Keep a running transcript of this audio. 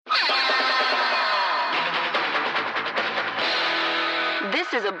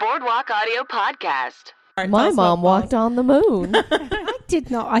This is a Boardwalk Audio podcast. My mom walked on the moon. I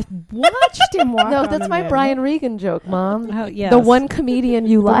did not. I watched him walk. No, on that's the my moon. Brian Regan joke, Mom. Oh, yes. The one comedian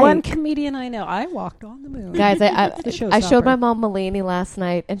you The like. one comedian I know. I walked on the moon. Guys, The I showed showstopper. my mom Mulaney last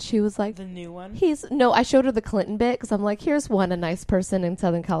night, and she was like, The new one? I showed her the Clinton bit, because I'm like, here's one a nice person in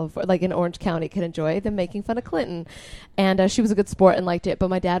Southern California, like in Orange County, can enjoy them making fun of Clinton. And she was a good sport and liked it, but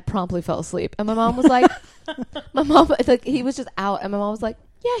my dad promptly fell asleep. And my mom was like, he was just out, and my mom was like,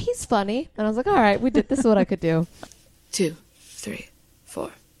 yeah, he's funny. And I was like, all right, this is what I could do. 2, 3,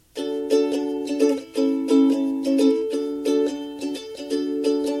 4.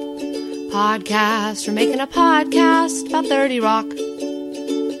 Podcast. We're making a podcast about 30 Rock.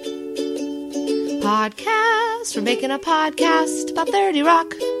 Podcast. We're making a podcast about 30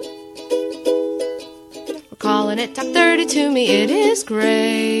 Rock. We're calling it Talk 30 to Me. It is great.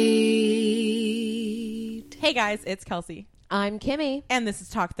 Hey guys, it's Kelsey. I'm Kimmy. And this is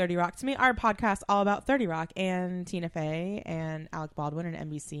Talk 30 Rock to Me, our podcast all about 30 Rock and Tina Fey and Alec Baldwin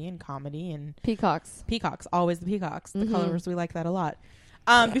and NBC and comedy and Peacocks. peacocks, always the peacocks. The Mhm. colors, we like that a lot.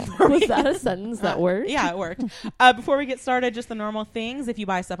 Was that a sentence that worked? Yeah, it worked. Before we get started, just the normal things. If you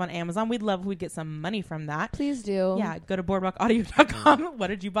buy stuff on Amazon, we'd love if we'd get some money from that. Please do. Yeah, go to boardwalkaudio.com. What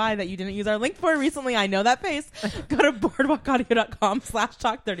did you buy that you didn't use our link for recently? I know that face. Go to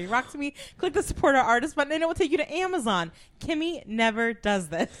boardwalkaudio.com/talk30rock to me. Click the support our artist button and it will take you to Amazon. Kimmy never does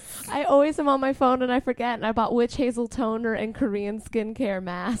this. I always am on my phone and I forget, and I bought witch hazel toner and Korean skincare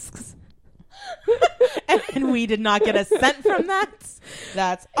masks. and we did not get a cent from that.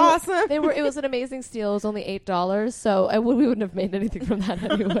 That's awesome. It was an amazing steal. It was only $8, so we wouldn't have made anything from that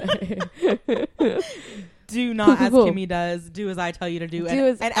anyway. Do not as Cool. Kimmy does. Do as I tell you to do. Do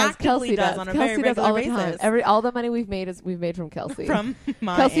as actively Kelsey does on a Kelsey very does all regular the basis. time. All the money we've made from Kelsey. From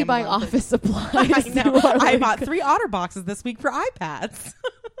my Kelsey Amazon buying purchase. office supplies. I know. to our I link. bought 3 Otter boxes this week for iPads.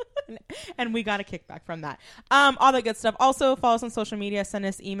 And we got a kickback from that. All that good stuff. Also, follow us on social media. Send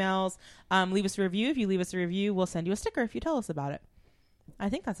us emails. Leave us a review. If you leave us a review, we'll send you a sticker if you tell us about it. I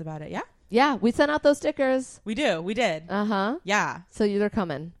think that's about it. Yeah? Yeah, we sent out those stickers. We do. We did. Uh-huh. Yeah. So they're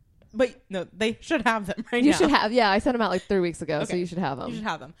coming. But no, they should have them right now. You should have. Yeah, I sent them out like 3 weeks ago, so Okay. you should have them. You should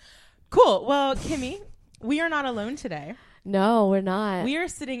have them. Cool. Well, Kimmy, we are not alone today. No, we're not. We are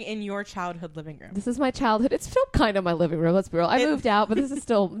sitting in your childhood living room. This is my childhood. It's still kind of my living room. Let's be real. I moved out, but this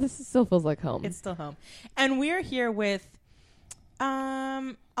still feels like home. It's still home. And we're here with,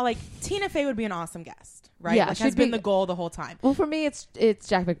 like, Tina Fey would be an awesome guest, right? Yeah, like, she'd has been be- the goal the whole time. Well, for me, it's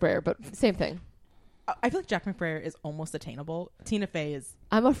Jack McBrayer, but same thing. I feel like Jack McBrayer is almost attainable. Tina Fey is...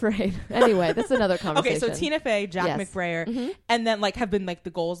 I'm afraid. Anyway, that's another Okay, conversation. so Tina Fey, Jack Yes. McBrayer, Mhm. and then, like, have been, like, the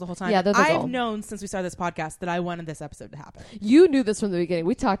goals the whole time. Yeah, they're the I've goal. known since we started this podcast that I wanted this episode to happen. You knew this from the beginning.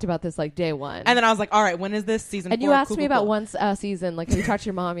 We talked about this like day one. And then I was like, all right, when is this season And 4? you asked Cool, me cool, about cool. one season, like, have you talked to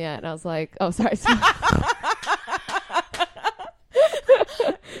your mom yet? And I was like, oh, sorry.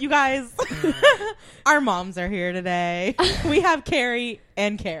 You guys, our moms are here today. We have Carrie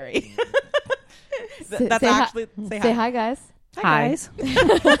and Carrie. That's Say hi- actually... Say hi, guys. Hi, guys.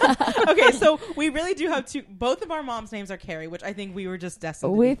 Okay, so we really do have two. Both of our moms' names are Carrie, which I think we were just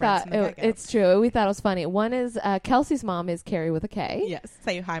destined to We be friends thought from the get-go. it's true. We thought it was funny. One is Kelsey's mom is Carrie with a K. Yes.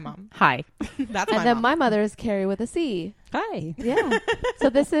 Say hi, Mom. Hi. That's And my then mom. my mother is Carrie with a C. Hi. Yeah. So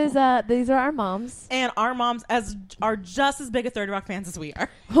this is these are our moms. And our moms are just as big a 30 Rock fans as we are.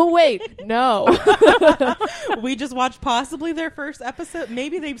 Oh wait, no. We just watched possibly their first episode.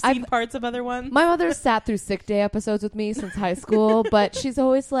 Maybe they've seen parts of other ones. My mother sat through sick day episodes with me since high school, but she's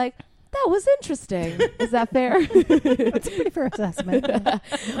always like, that was interesting. Is that fair? That's a pretty fair assessment.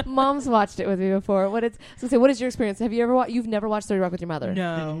 Mom's watched it with me before. What is your experience? Have you ever you've never watched 30 Rock with your mother?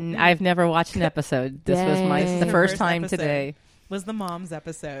 No. I've never watched an episode. This was Dang. the Her first time episode today. Was the mom's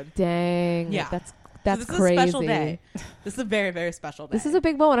episode. Dang. Yeah. That's So this crazy. is a special day. This is a very, very special day. This is a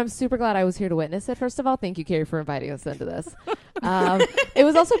big moment. I'm super glad I was here to witness it. First of all, thank you, Carrie, for inviting us into this. It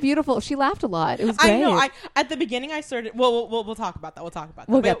was also beautiful. She laughed a lot. It was great. I know. At the beginning, I started. Well, we'll talk about that. We'll talk about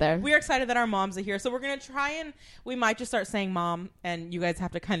that. We'll But get there. We're excited that our moms are here, so we're gonna try and we might just start saying "mom," and you guys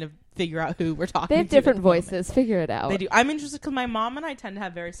have to kind of figure out who we're talking. They have to at different the moment. voices. Figure it out. They do. I'm interested because my mom and I tend to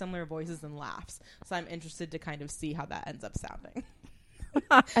have very similar voices and laughs, so I'm interested to kind of see how that ends up sounding.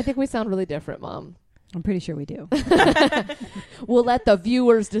 I think we sound really different, Mom. I'm pretty sure we do. We'll let the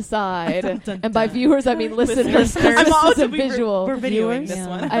viewers decide. Dun, dun, And by dun. viewers, I mean listeners. Listeners. This I'm is a also visual. We're videoing Viewers? this Yeah.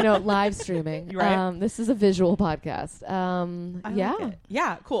 one. I know, live streaming. You're right. This is a visual podcast. I like Yeah. it.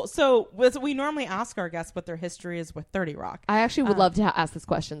 Yeah, cool. So we normally ask our guests what their history is with 30 Rock. I actually would love to ask this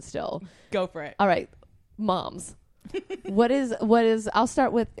question still. Go for it. All right, moms. what is I'll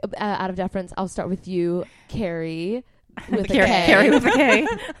start with out of deference, I'll start with you, Carrie. with a K. K. Carrie with a K.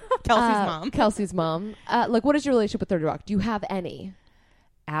 Kelsey's mom. Kelsey's mom. Like, what is your relationship with 30 Rock? Do you have any?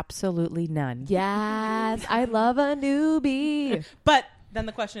 Absolutely none. Yes, I love a newbie. But then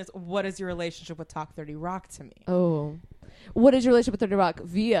the question is, what is your relationship with Talk 30 Rock to me? Oh. What is your relationship with 30 Rock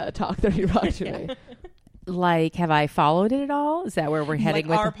via Talk 30 Rock to me? Like, have I followed it at all? Is that where we're heading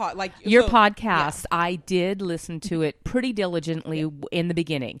Like with our like your so- podcast? I did listen to it pretty diligently in the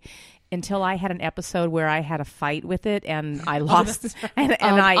beginning. Until I had an episode where I had a fight with it and I lost, and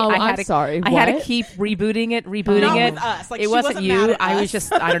I had I'm to, sorry. I had to What? keep rebooting it. Not it. with us. Like, it she wasn't wasn't mad you. at I was us.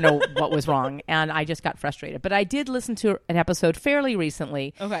 just, I don't know what was wrong, and I just got frustrated. But I did listen to an episode fairly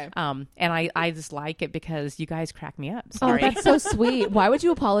recently. Okay. And I just like it because you guys crack me up. Oh, Sorry. that's so sweet. Why would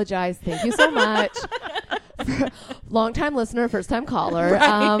you apologize? Thank you so much. Long time listener, first time caller.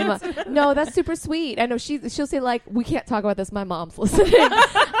 No, that's super sweet. I know she'll say like, we can't talk about this. My mom's listening,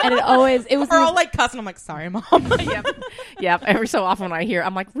 and it was. Or I'll like cuss and I'm like, sorry, mom. Yep. Every so often when I hear,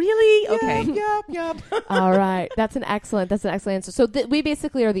 I'm like, really? Okay. Yep. All right, that's an excellent answer. So we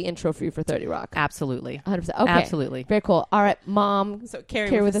basically are the intro for you for 30 Rock. Absolutely. 100%. Okay, Absolutely. very cool. All right, mom. So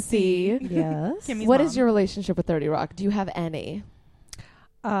Carrie with a C. Yes. Kimmy's What mom. is your relationship with 30 Rock? Do you have any?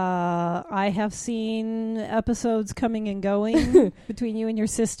 I have seen episodes coming and going between you and your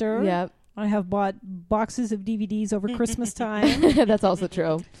sister. Yep, I have bought boxes of DVDs over Christmas time that's also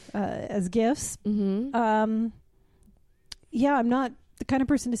true. as gifts. Mm-hmm. Yeah, I'm not the kind of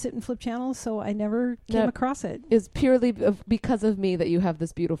person to sit and flip channels, so I never came Yep. across it. It's purely because of me that you have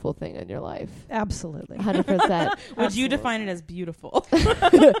this beautiful thing in your life. Absolutely. 100%. Would you define it as beautiful?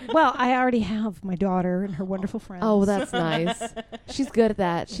 Well, I already have my daughter and her wonderful friends. Oh, that's nice. She's good at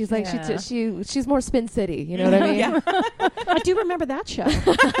that. She's like Yeah. she's more Spin City. You know what I mean? Yeah. I do remember that show.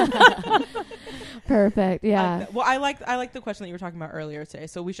 Perfect. Yeah. Well, I like the question that you were talking about earlier today.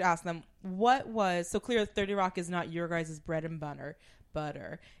 So we should ask them, what was so clear 30 Rock is not your guys' bread and butter.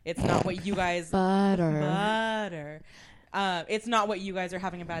 It's not what you guys Butter. It's not what you guys are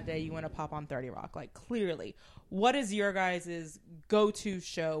having a bad day. You want to pop on 30 Rock. Like, clearly, what is your guys' go-to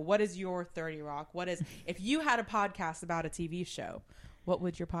show? What is your 30 Rock? What is, if you had a podcast about a TV show, what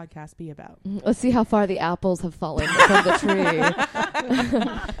would your podcast be about? Let's see how far the apples have fallen from the tree.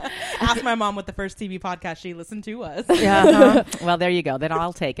 Ask my mom what the first TV podcast she listened to was. Yeah. Uh-huh. Well, there you go. Then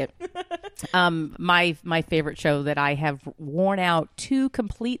I'll take it. My favorite show that I have worn out 2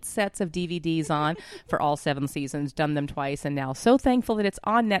 complete sets of DVDs on for all 7 seasons, done them twice, and now so thankful that it's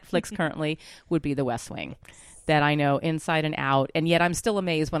on Netflix currently, would be The West Wing. That I know inside and out, and yet I'm still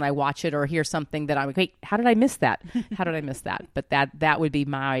amazed when I watch it or hear something that I'm like, wait, how did I miss that? How did I miss that? But that would be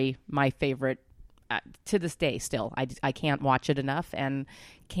my favorite to this day. Still, I can't watch it enough, and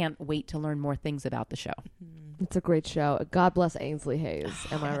can't wait to learn more things about the show. It's a great show. God bless Ainsley Hayes.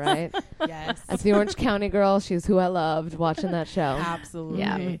 Am I right? Yes. As the Orange County girl, she's who I loved watching that show. Absolutely.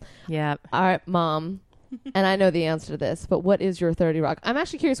 Yeah. Yeah. All right, Mom. And I know the answer to this, but what is your 30 Rock? I'm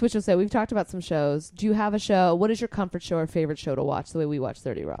actually curious what you'll say. We've talked about some shows. Do you have a show? What is your comfort show or favorite show to watch the way we watch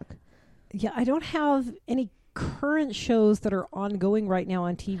 30 Rock? Yeah, I don't have any current shows that are ongoing right now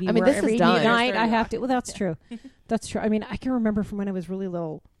on TV. I mean, where this is every done. night I 30 have to. Well, that's true. That's true. I mean, I can remember from when I was really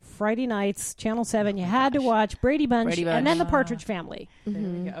little. Friday nights, Channel 7, you had to watch Brady Bunch, Brady and then Bunch. The Partridge Family. There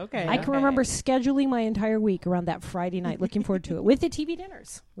we go. Okay. I can remember scheduling my entire week around that Friday night, looking forward to it, with the TV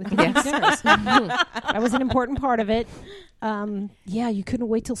dinners. Yes. That was an important part of it. Yeah, you couldn't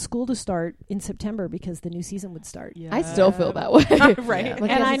wait till school to start in September because the new season would start. I still feel that way. Right.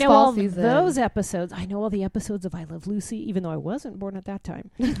 Like, And yes, I it's know fall all season. those episodes. I know all the episodes of I Love Lucy, even though I wasn't born at that time.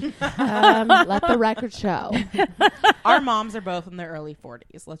 Let the record show. Our moms are both in their early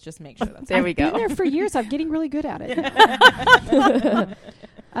 40s. Let's just make sure that's There we I've been go. there for years. I'm getting really good at it.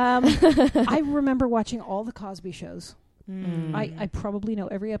 I remember watching all the Cosby shows. I probably know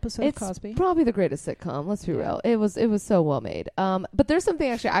every episode It's of Cosby. probably the greatest sitcom. Let's be real. It was so well made. But there's something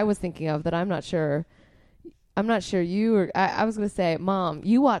actually I was thinking of that I'm not sure you or I was going to say, Mom,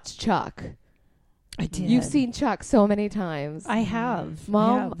 you watched Chuck. I did. You've seen Chuck so many times. I have.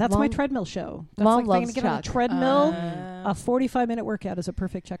 Mom- Yeah, that's Mom- my treadmill show. That's Mom like loves I'm gonna get on a Chuck. treadmill. A 45-minute workout is a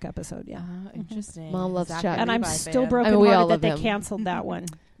perfect Chuck episode. Yeah. Interesting. Mom loves Chuck. And I'm Levi still fan. broken I mean, we all hearted love that they him. canceled that one.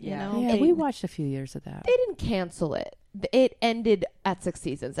 Yeah. You know? Yeah, we watched a few years of that. They didn't cancel it. It ended at 6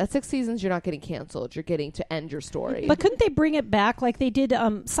 seasons. At 6 seasons, you're not getting canceled. You're getting to end your story. But couldn't they bring it back like they did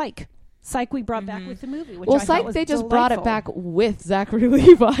Psych? Psych we brought back with the movie. Which Well, I thought Psych, was they just brought it delightful. back with Zachary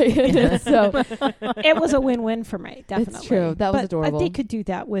Levi in it. So It was a win-win for me, definitely. true. That was But adorable. they could do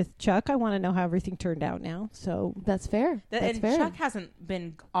that with Chuck. I want to know how everything turned out now. So that's fair. That's and fair. Chuck hasn't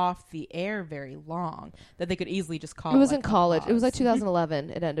been off the air very long. That they could easily just call. It was like, in college. It was like pause.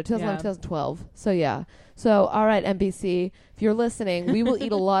 2011. It ended 2011, Yeah. 2012. So yeah. So all right, NBC, if you're listening, we will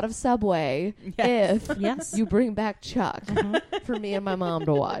eat a lot of Subway Yes. if yes. you bring back Chuck for me and my mom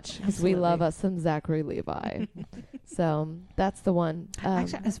to watch because we love us some Zachary Levi. So that's the one.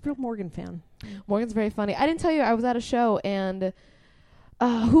 Actually, I was a real Morgan fan. Morgan's very funny. I didn't tell you I was at a show and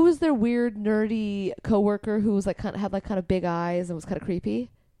who was their weird nerdy coworker who was like kind of big eyes and was kind of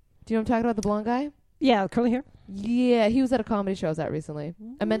creepy? Do you know what I'm talking about? The blonde guy? Yeah, curly hair. Yeah, he was at a comedy show I was at recently.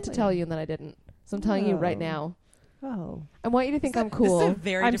 I meant to tell you and then I didn't. So I'm telling you right now. Oh. I want you to think I'm This is a cool.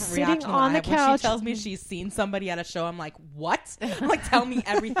 very I'm different sitting reaction than on I the have. When couch. she tells me she's seen somebody at a show, I'm like, what? I'm like, tell me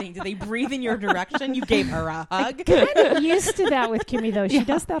everything. Did they breathe in your direction? You gave her a hug? I'm used to that with Kimmy, though. She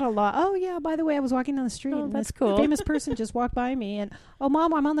does that a lot. Oh, yeah, by the way, I was walking down the street. Oh, and that's this cool. famous person just walked by me. And, oh,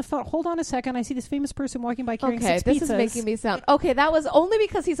 Mom, I'm on the phone. Hold on a second. I see this famous person walking by carrying Okay, 6 this pizzas. is making me sound... Okay, that was only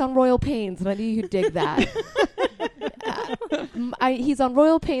because he's on Royal Pains, and I knew you'd dig that. He's on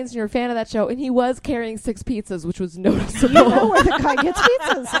Royal Pains, and you're a fan of that show, and he was carrying 6 pizzas, which was noticeable. You know where the guy gets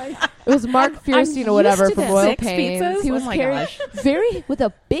pizzas. It was Mark Fierstein or whatever used to from that. Royal 6 Pains. pizzas? He Oh was my carrying gosh. with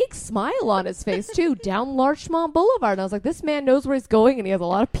a big smile on his face too, down Larchmont Boulevard. And I was like, this man knows where he's going, and he has a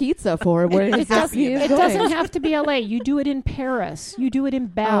lot of pizza for where It he doesn't, is it going. doesn't have to be L.A. You do it in Paris. You do it in Oh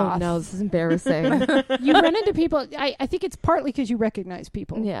Bath. no, this is embarrassing. You run into people. I think it's partly because you recognize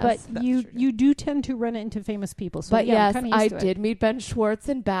people. Yes, but that's you true. you do tend to run into famous people. So But yeah, yes, I'm kinda I used to it. did meet Ben Schwartz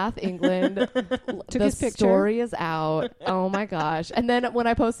in Bath, England. The his picture. story is out. Oh my gosh! And then when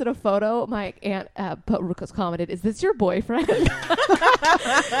I posted a photo, my aunt commented, "Is this your boyfriend?"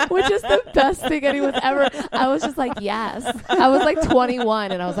 Which is the best thing anyone's ever. I was just like, "Yes." I was like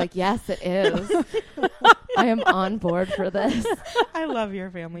 21, and I was like, "Yes, it is." I am on board for this. I love your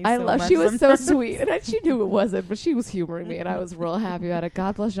family I so love. much. She was so sweet, and she knew it wasn't, but she was humoring me, and I was real happy about it.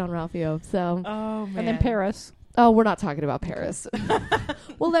 God bless Jean Ralphio. So. Oh, man. And then Paris. Oh, we're not talking about Paris.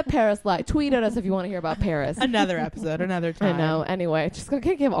 We'll let Paris lie. Tweet at us if you want to hear about Paris. Another episode, another I time. know. Anyway, just gonna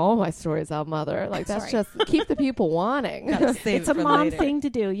can't give all my stories out, Mother. Like that's Sorry. just keep the people wanting. Gotta save It's it a for mom later. thing to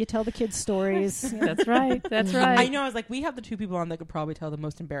do. You tell the kids stories. That's right. That's right. I know. I was like, we have the two people on that could probably tell the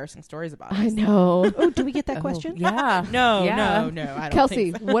most embarrassing stories about us. I know. Oh, do we get that question? Yeah. No, Yeah. no. I don't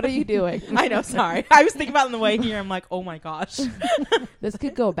Kelsey, think so. what are you doing? I know. Sorry, I was thinking about it on the way here. I'm like, oh my gosh. This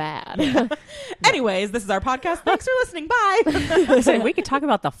could go bad. Anyways, this is our podcast. Thanks for listening. Bye. Listen, we could talk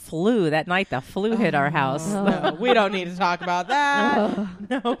about the flu that night. The flu hit our house. No, we don't need to talk about that.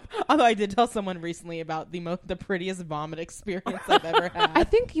 No. Although I did tell someone recently about the prettiest vomit experience I've ever had. I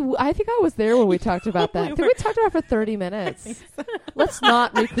think I was there when we talked about that. I think we talked about it for 30 minutes. Let's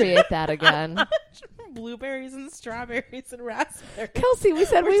not recreate that again. Blueberries and strawberries and raspberries. Kelsey, we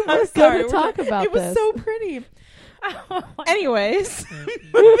said we I'm were sorry, going to talk about it was this. so pretty. Anyways,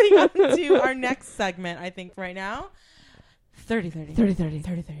 moving on to our next segment, I think right now. 30-30.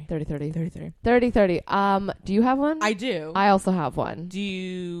 30-30. 30-30. 30-30. 30-30. Do you have one? I do. I also have one. Do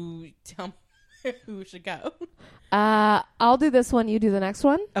you tell me who should go? I'll do this one. You do the next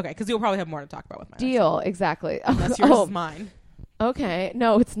one. Okay, because you'll probably have more to talk about with mine. Deal. Exactly. Unless yours Oh, is mine. okay.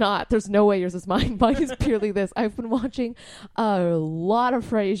 No, it's not. There's no way yours is mine. Mine is purely this. I've been watching a lot of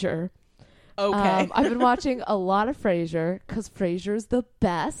Frasier. Okay. I've been watching a lot of Frasier because Frasier's the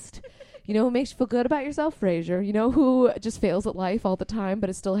best. You know who makes you feel good about yourself? Frasier. You know who just fails at life all the time but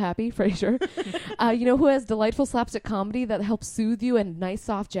is still happy? Frasier. You know who has delightful slapstick comedy that helps soothe you and nice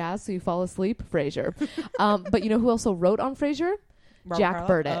soft jazz so you fall asleep? Frasier. But you know who also wrote on Frasier? Robert Jack Carlyle?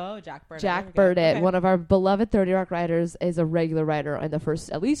 Burdett. Oh, Jack Burdett. Jack There we go. Burdett, Okay. one of our beloved 30 Rock writers, is a regular writer on the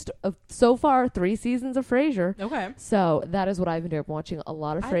first, at least so far, 3 seasons of Frasier. Okay. So that is what I've been doing. I'm watching a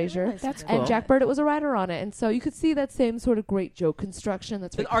lot of I didn't Frasier. realize That's that. cool. And Jack Burdett was a writer on it. And so you could see that same sort of great joke construction.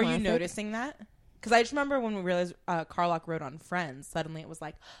 That's very Are you classic. noticing that? Because I just remember when we realized Carlock wrote on Friends, suddenly it was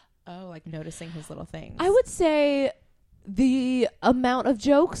like, oh, like noticing his little things. I would say the amount of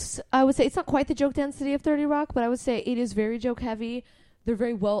jokes, I would say it's not quite the joke density of 30 Rock, but I would say it is very joke heavy. They're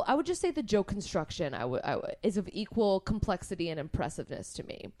very well, I would just say the joke construction is of equal complexity and impressiveness to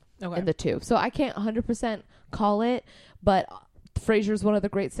me in the two. So I can't 100% call it, but Frasier's one of the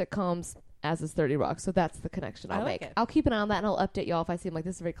great sitcoms, as is 30 Rock. So that's the connection I'll like make. it. I'll keep an eye on that and I'll update y'all if I seem like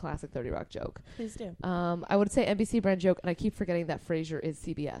this is a very classic 30 Rock joke. Please do. I would say NBC brand joke, and I keep forgetting that Frasier is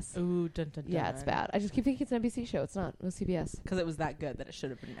CBS. Ooh, dun, dun, dun. Yeah, it's bad. I just keep thinking it's an NBC show. It's not. It was CBS. Because it was that good that it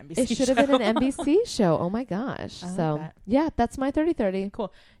should have been an NBC It should have been an NBC show. Oh my gosh. I like So that. yeah, that's my 30-30.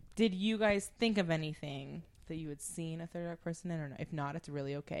 Cool. Did you guys think of anything that you had seen a 30 Rock person in, or no? If not, it's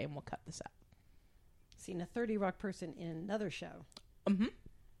really okay, and we'll cut this out. Seen a 30 Rock person in another show Mm-hmm.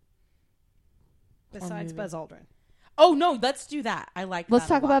 besides Buzz Aldrin. Oh no, let's do that. I like. Let's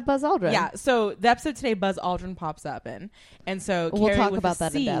that a talk lot. about Buzz Aldrin. Yeah. So the episode today, Buzz Aldrin pops up in, and so We'll Carrie talk with about a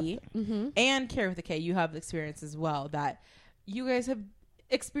that in C depth. Mm-hmm. and Carrie with a K, you have experience as well that you guys have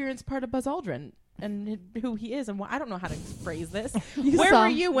experienced part of Buzz Aldrin and who he is and why. I don't know how to phrase this. Where saw- were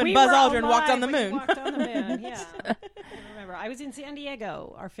you when We Buzz were Aldrin walked alive on the when he moon? walked on the moon, yeah. I remember. I was in San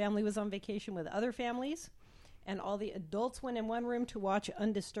Diego. Our family was on vacation with other families, and all the adults went in one room to watch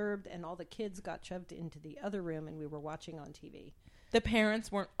Undisturbed, and all the kids got shoved into the other room, and we were watching on TV. The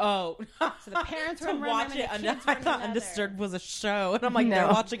parents weren't. Oh, So the parents were to in one watch room it. and the kids were I in thought another. Undisturbed was a show, and I'm like, they're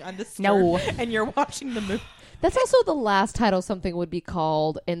No. watching Undisturbed, No. and you're watching the moon. That's also the last title something would be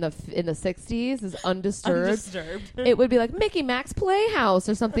called in the 60s is Undisturbed. Undisturbed. It would be like Mickey Mac's Playhouse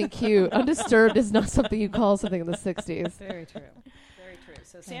or something cute. Undisturbed is not something you call something in the 60s. Very true. Very true.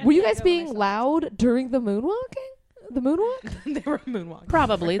 So San Were you guys Diego, being when I saw loud during the moonwalking? The moonwalk? They were moonwalking,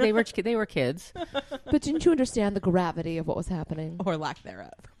 Probably they were kids. But didn't you understand the gravity of what was happening? or lack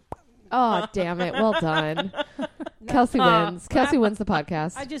thereof. Oh, damn it. Well done. Kelsey wins. Kelsey wins the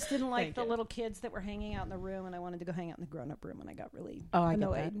podcast. I just didn't like Thank the you. little kids that were hanging out in the room, and I wanted to go hang out in the grown-up room, and I got really I get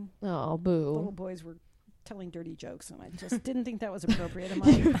annoyed. Oh, Little boo. boys were telling dirty jokes, and I just didn't think that was appropriate. And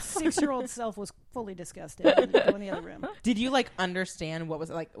my 6-year-old self was fully disgusted. I wanted to go in the other room. Did you like understand what was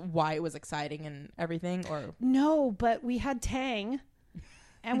like why it was exciting and everything, or No, but we had Tang,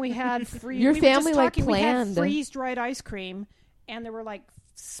 and we had Your family, like, We planned. had freeze-dried ice cream, and there were like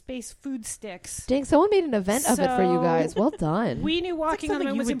space food sticks. Dang, someone made an event of it for you So- guys. Well done. We knew walking on the something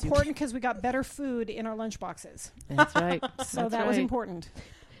moon you was would do. important because we got better food in our lunch boxes. That's right. So that was important.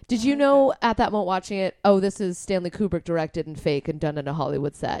 Did you know at that moment watching it, oh, this is Stanley Kubrick directed and fake and done in a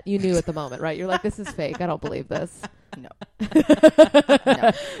Hollywood set? You knew at the moment, right? You're like, this is fake. I don't believe this. No.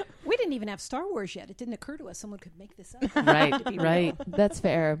 We didn't even have Star Wars yet. It didn't occur to us someone could make this up. Right, To be real. right. That's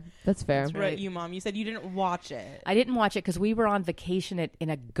fair. That's fair. That's right. right. You, Mom? You said you didn't watch it. I didn't watch it because we were on vacation in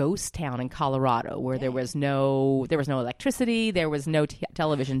a ghost town in Colorado where there was no electricity, there was no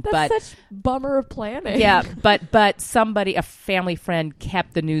television. That's but such bummer of planning. yeah, but somebody, a family friend,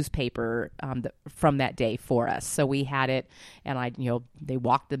 kept the newspaper from that day for us, so we had it. And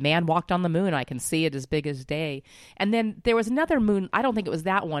the man walked on the moon. I can see it as big as day. And then there was another moon. I don't think it was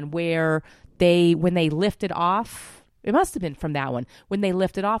that one where when they lifted off. It must have been from that one. When they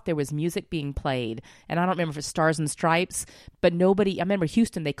lifted off, there was music being played. And I don't remember if it's Stars and Stripes, but I remember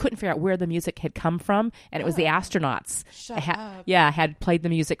Houston, they couldn't figure out where the music had come from. And it was the astronauts. up. Had played the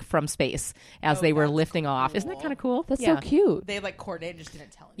music from space as they were lifting off. Isn't that kind of cool? That's Yeah. so cute. They like coordinated, just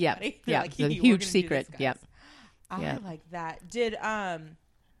didn't tell Yeah, anybody. yeah, Like, it's a "We're huge gonna do secret. this, guys." Yep. I Yeah. like that. Did weren't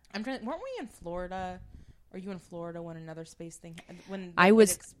we in Florida? Are you in Florida when another space thing? When I it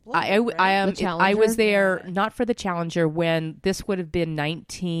was exploded, I right? I The I was Challenger? there Yeah. not for the Challenger when this would have been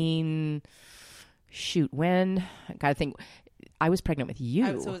 19 when I gotta think I was pregnant with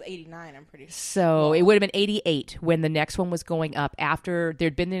you. So it was 89. I'm pretty sure. So it would have been 88 when the next one was going up after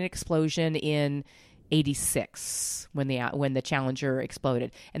there'd been an explosion in 86 when the Challenger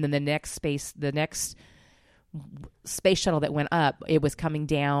exploded. And then the next space shuttle that went up, it was coming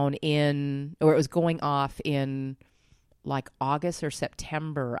down it was going off in like August or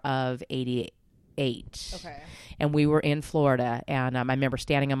September of 88. Okay. And we were in Florida, and I remember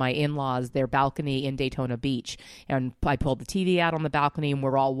standing on my in-laws, their balcony in Daytona Beach, and I pulled the TV out on the balcony, and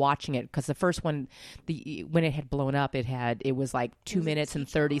we're all watching it because the first one, when it had blown up, it was like 2 minutes and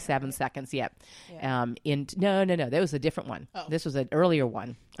 37 seconds. Yep. Yeah. No, that was a different one. Oh. This was an earlier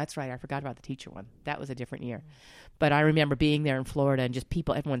one. That's right. I forgot about the teacher one. That was a different year. But I remember being there in Florida and just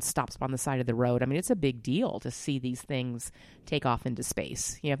everyone stops on the side of the road. I mean, it's a big deal to see these things take off into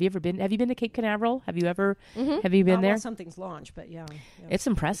space. Have you been to Cape Canaveral? Have you ever, have you been Not there? while something's launched, but yeah. It's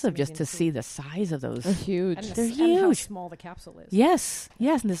impressive just amazing to see the size of those. Huge. And, They're and how huge. small the capsule is. Yes.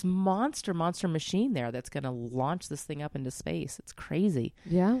 And this monster machine there that's going to launch this thing up into space. It's crazy.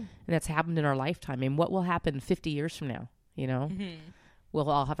 Yeah. And that's happened in our lifetime. I mean, what will happen 50 years from now? We'll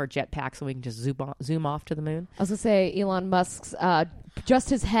all have our jetpacks so we can just zoom off to the moon. I was going to say Elon Musk's, just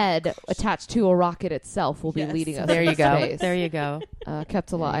his head attached to a rocket itself will be Yes. leading us There you into go. space. There you go.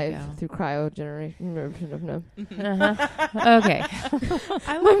 Kept alive go. through cryogeneration. Okay.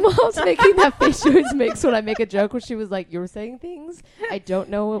 My mom's making that face she always makes when I make a joke where she was like, "You're saying things I don't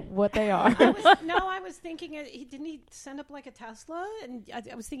know what they are." I was thinking, didn't he send up like a Tesla? And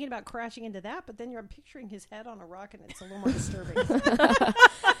I was thinking about crashing into that, but then you're picturing his head on a rocket, and it's a little more disturbing.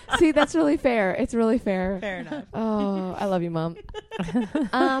 See, that's really fair. It's really fair. Fair enough. Oh, I love you, Mom.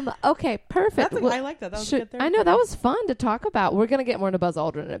 Okay, perfect. I like that. That was a good third I know point. that was fun to talk about. We're gonna get more into Buzz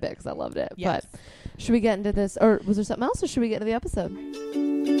Aldrin in a bit because I loved it. Yes. But should we get into this, or was there something else, or should we get into the episode?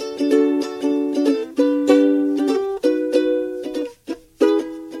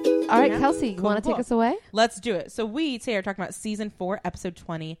 All right, Yeah. Kelsey, you Cool, want to cool. take us away? Let's do it. So we today are talking about season 4, episode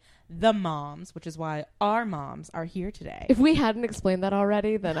 20, The Moms, which is why our moms are here today. If we hadn't explained that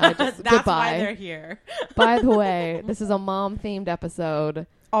already, then I just That's goodbye. why they're here. By the way, this is a mom-themed episode.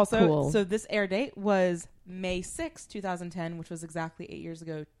 Also, Cool. so this air date was May 6, 2010, which was exactly 8 years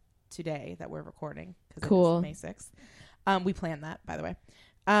ago today that we're recording. 'Cause Cool. It is May 6th. We planned that, by the way.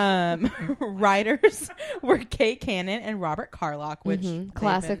 Writers were Kate Cannon and Robert Carlock, which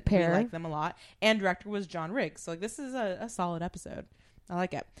Classic pair. We like them a lot. And director was John Riggs. So like, this is a solid episode. I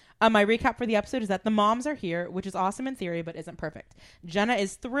like it. My recap for the episode is that the moms are here, which is awesome in theory, but isn't perfect. Jenna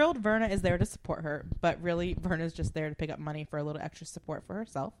is thrilled Verna is there to support her, but really Verna's just there to pick up money for a little extra support for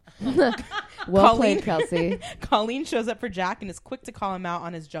herself. Well played, Kelsey. Colleen shows up for Jack and is quick to call him out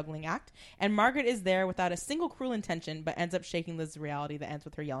on his juggling act. And Margaret is there without a single cruel intention, but ends up shaking Liz's reality that ends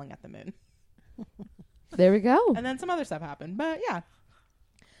with her yelling at the moon. There we go. And then some other stuff happened, but yeah.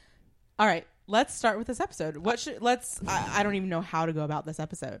 All right, let's start with this episode. I don't even know how to go about this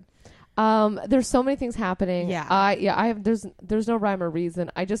episode. There's so many things happening. Yeah. I have. There's no rhyme or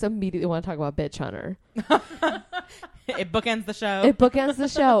reason. I just immediately want to talk about Bitch Hunter. It bookends the show. It bookends the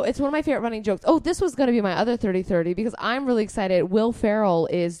show. It's one of my favorite running jokes. Oh, this was going to be my other 30-30 because I'm really excited. Will Ferrell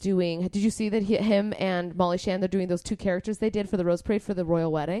is doing. Did you see that him and Molly Shannon, they're doing those 2 characters they did for the Rose Parade for the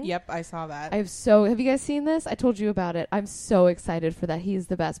royal wedding? Yep, I saw that. Have you guys seen this? I told you about it. I'm so excited for that. He's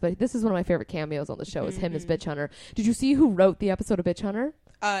the best. But this is one of my favorite cameos on the show is him as Bitch Hunter. Did you see who wrote the episode of Bitch Hunter?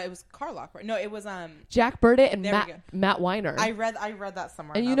 It was Carlock, right? No, it was Jack Burdett and There we go. Matt Weiner. I read that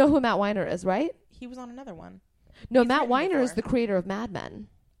somewhere. and you about know who Matt Weiner is, right? he was on another one. No, He's Matt written Weiner is before. the creator of Mad Men.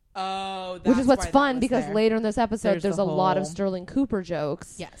 Oh, that's Which is what's why that fun was because there. later in this episode, there's the a lot of whole- Sterling Cooper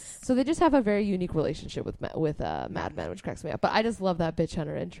jokes. Yes. So they just have a very unique relationship with Mad Men, which cracks me up. But I just love that Bitch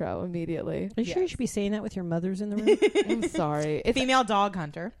Hunter intro immediately. Are you sure you Yes. should be saying that with your mothers in the room? I'm sorry. It's, Female dog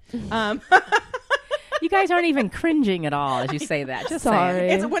hunter. You guys aren't even cringing at all as you say that. Just Sorry.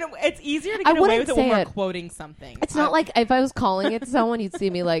 saying. It's easier to I get away wouldn't with it when say we're it. quoting something. it's not like if I was calling it to someone, you'd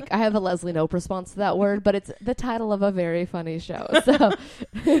see me like I have a Leslie Knope response to that word, but it's the title of a very funny show. So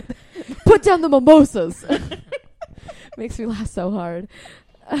put down the mimosas. Makes me laugh so hard.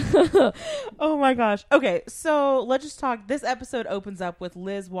 Oh my gosh. Okay, so let's just talk. This episode opens up with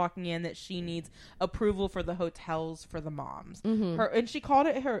Liz walking in that she needs approval for the hotels for the moms. And she called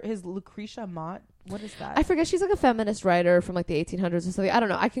it his Lucretia Mott. What is that? I forget. She's like a feminist writer from like the 1800s or something. I don't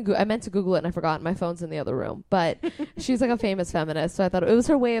know. I meant to Google it and I forgot. My phone's in the other room. But she's like a famous feminist. So I thought it was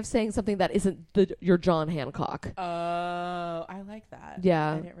her way of saying something that isn't your John Hancock. Oh, I like that.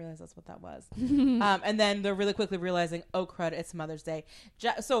 Yeah. I didn't realize that's what that was. And then they're really quickly realizing, oh crud, it's Mother's Day.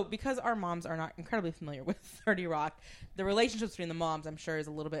 So because our moms are not incredibly familiar with 30 Rock, the relationships between the moms, I'm sure, is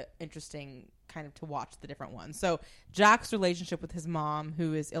a little bit interesting kind of to watch the different ones. So Jack's relationship with his mom,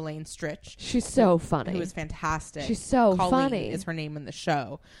 who is Elaine Stritch. She's so funny. Who is fantastic. She's so Colleen funny. is her name in the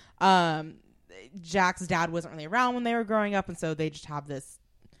show. Jack's dad wasn't really around when they were growing up, and so they just have this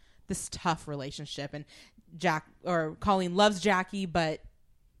tough relationship. And Colleen loves Jackie, but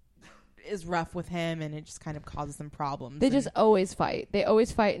is rough with him, and it just kind of causes some problems. They And just always fight. They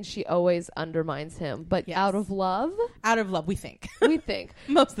always fight, and she always undermines him. But Yes. out of love, out of love, we think we think.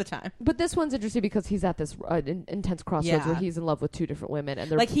 most of the time. But this one's interesting because he's at this intense crossroads Yeah. where he's in love with 2 different women, and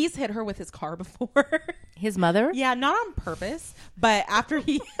they're Like he's hit her with his car before. His mother? Yeah, not on purpose, but after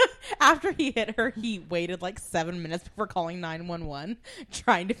he hit her, he waited like 7 minutes before calling 911,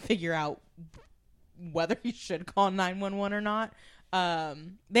 trying to figure out whether he should call 911 or not.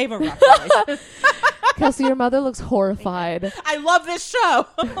 They have a rough relationship. Kelsey, your mother looks horrified. I love this show.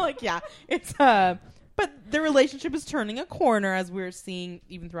 Like, yeah, it's but the relationship is turning a corner as we're seeing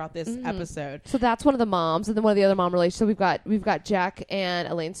even throughout this episode. So that's one of the moms, and then one of the other mom relations. So we've got Jack and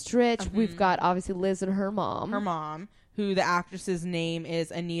Elaine Stritch. We've got obviously Liz and her mom. Her mom, who the actress's name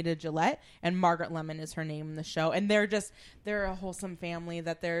is Anita Gillette, and Margaret Lemon is her name in the show. And they're a wholesome family.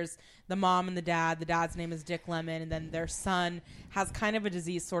 That there's the mom and the dad. The dad's name is Dick Lemon, and then their son has kind of a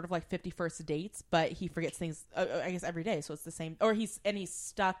disease, sort of like 51st dates, but he forgets things. I guess every day, so it's the same. Or he's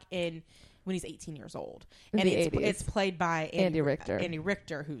stuck in when he's 18 years old, In and the it's 80s. it's played by Andy Richter. Andy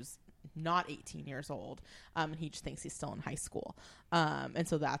Richter, who's not 18 years old, and he just thinks he's still in high school, and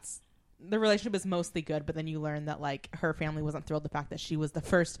so that's the relationship is mostly good, but then you learn that like her family wasn't thrilled the fact that she was the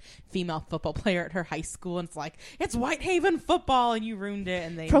first female football player at her high school, and it's like it's Whitehaven football, and you ruined it.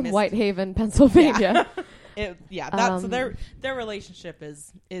 And they From missed Whitehaven, Pennsylvania. That's their relationship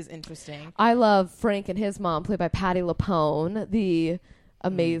is interesting. I love Frank and his mom, played by Patti LuPone, the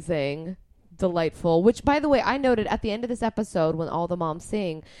amazing, delightful, which, by the way, I noted at the end of this episode when all the moms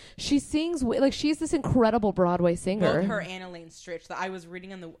sing, she sings like she's this incredible Broadway singer. Both her and Elaine Stritch, that I was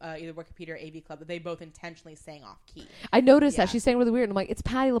reading on the either Wikipedia or AV Club, that they both intentionally sang off key. I noticed that she sang really weird. I'm like, it's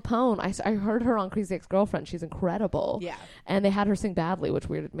Patti LuPone. I heard her on Crazy Ex-Girlfriend. She's incredible. Yeah, and they had her sing badly, which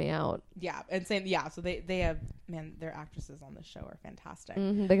weirded me out. Yeah, and same. Yeah, so they have, man, their actresses on the show are fantastic.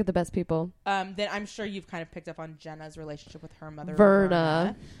 Mm-hmm, they get the best people. Then I'm sure you've kind of picked up on Jenna's relationship with her mother,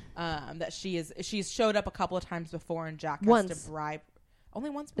 Verna. That she's showed up a couple of times before, and Jack has Once. to bribe. Only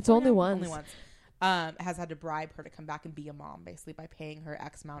once. It's before only now? once. Only once. Has had to bribe her to come back and be a mom, basically by paying her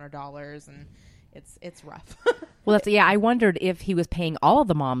X amount of dollars, and it's rough. Well, I wondered if he was paying all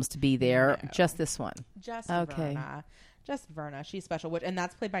the moms to be there, No. just this one. Just Okay. Verna. Just Verna. She's special. And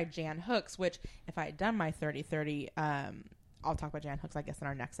that's played by Jan Hooks, which if I had done my 30-30, I'll talk about Jan Hooks, I guess, in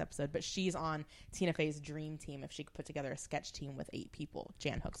our next episode. But she's on Tina Fey's dream team. If she could put together a sketch team with 8 people,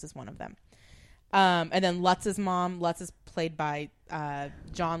 Jan Hooks is one of them. And then Lutz's mom. Lutz is played by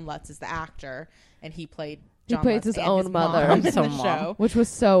John Lutz, is the actor, and he played John plays Lutz his and own mother. mom in So the mom. show. Which was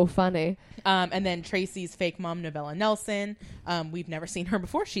so funny. And then Tracy's fake mom, Novella Nelson. We've never seen her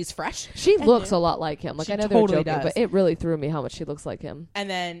before. She's fresh. She And looks then- a lot like him. Like, She I know they're totally joking, does. but it really threw me how much she looks like him. And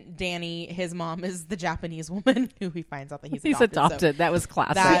then Danny, his mom, is the Japanese woman who he finds out that he's He's adopted. adopted. That was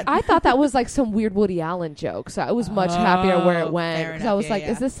classic. that- I thought that was like some weird Woody Allen joke, so I was much happier where it Oh, went. fair 'Cause enough. I was Yeah, like,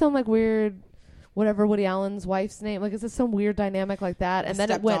 yeah. is this some like weird, whatever Woody Allen's wife's name? Like, is this some weird dynamic like that? And then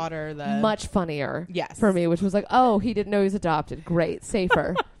it went stepdaughter, much funnier Yes. for me, which was like, oh, he didn't know he was adopted. Great,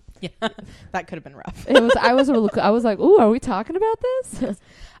 safer. Yeah, that could have been rough. It was. I was like, ooh, are we talking about this?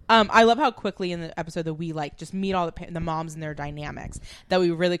 I love how quickly in the episode that we like just meet all the moms and their dynamics. That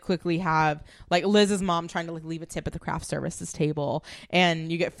we really quickly have like Liz's mom trying to like leave a tip at the craft services table,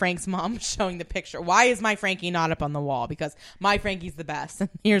 and you get Frank's mom showing the picture. Why is my Frankie not up on the wall? Because my Frankie's the best. And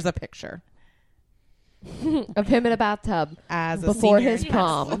here's a picture Of him in a bathtub as a before senior. his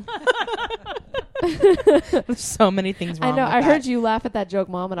prom. There's so many things wrong. I know. with I that. heard you laugh at that joke,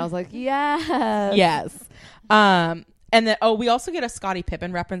 Mom, and I was like, yes. Yes. And then we also get a Scottie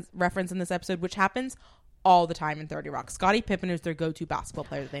Pippen reference in this episode, which happens all the time in 30 Rock. Scottie Pippen is their go-to basketball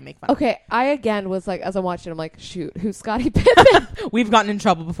player that they make fun of. Okay, I again was like, as I'm watching, I'm like, shoot, who's Scottie Pippen? We've gotten in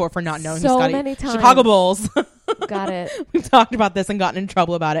trouble before for not knowing So who Scottie. many times. Chicago Bulls. Got it. We've talked about this and gotten in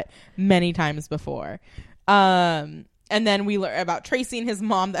trouble about it many times before. And then we learn about Tracy and his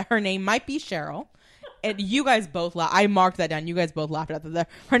mom that her name might be Cheryl. And you guys both laughed. I marked that down. You guys both laughed at that.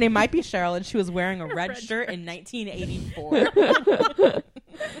 Her name might be Cheryl, and she was wearing a red shirt in 1984.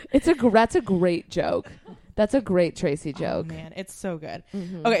 That's a great joke. That's a great Tracy Oh, joke. man, it's so good.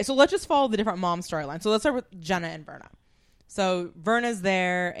 Mm-hmm. Okay, so let's just follow the different mom storylines. So let's start with Jenna and Verna. So Verna's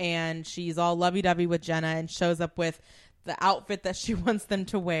there, and she's all lovey-dovey with Jenna and shows up with the outfit that she wants them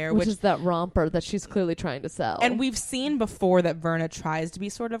to wear, Which is that romper that she's clearly trying to sell. and we've seen before that Verna tries to be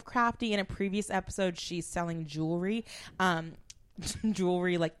sort of crafty. In a previous episode, she's selling jewelry.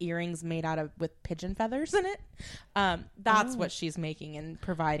 Jewelry like earrings made out of with pigeon feathers in it. That's what she's making and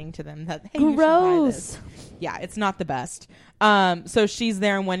providing to them. That, hey, you should buy Gross. this. Yeah, it's not the best. So she's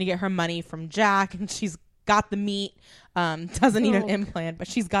there and wanting to get her money from Jack, and she's got the meat. Doesn't need an implant, but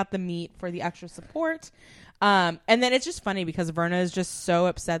she's got the meat for the extra support. And then it's just funny because Verna is just so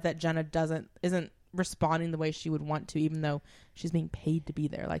upset that Jenna isn't responding the way she would want to, even though she's being paid to be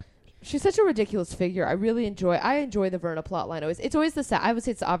there. Like, She's such a ridiculous figure. I enjoy the Verna plot line always. It's always I would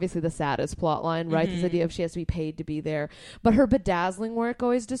say it's obviously the saddest plot line, right? This idea of she has to be paid to be there. But her bedazzling work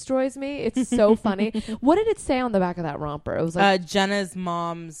always destroys me. It's so funny. What did it say on the back of that romper? It was like Jenna's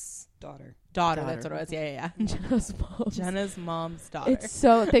mom's Daughter. daughter. That's what it was. Yeah. Jenna's mom. Jenna's mom's daughter. It's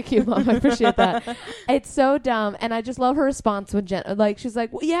so thank you, Mom. I appreciate that. It's so dumb, and I just love her response when Jenna, like, she's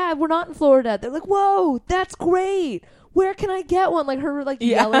like, well, "Yeah, we're not in Florida." They're like, "Whoa, that's great. Where can I get one?" Like her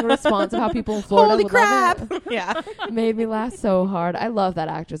yelling response of how people in Florida Holy would love crap! Yeah, it. Made me laugh so hard. I love that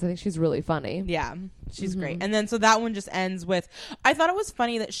actress. I think she's really funny. yeah, she's great. And then so that one just ends with, I thought it was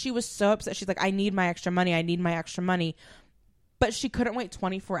funny that she was so upset. She's like, "I need my extra money. I need my extra money," but she couldn't wait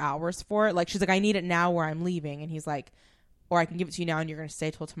 24 hours for it. Like, she's like, "I need it now where I'm leaving," and he's like, "Or I can give it to you now, and you're going to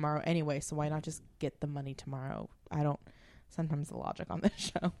stay till tomorrow anyway. So why not just get the money tomorrow?" I don't. Sometimes the logic on this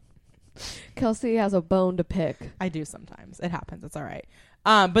show. Kelsey has a bone to pick. I do sometimes. It happens. It's all right.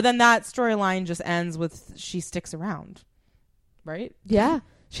 But then that storyline just ends with she sticks around, right? Yeah.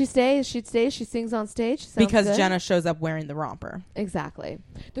 She stays. She stays. She sings on stage. Sounds because good. Jenna shows up wearing the romper. Exactly.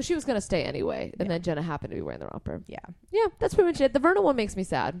 Though she was going to stay anyway, and Yeah. then Jenna happened to be wearing the romper. Yeah. Yeah, that's pretty much it. The Verna one makes me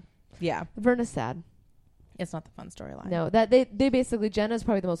sad. Yeah. The Verna's sad. It's not the fun storyline. No, that they basically, Jenna's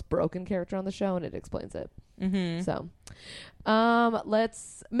probably the most broken character on the show, and it explains it. Mm-hmm. So,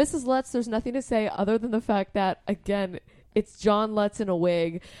 Mrs. Lutz, there's nothing to say other than the fact that, again, it's John Lutz in a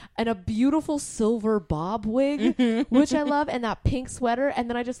wig and a beautiful silver bob wig, which I love, and that pink sweater. And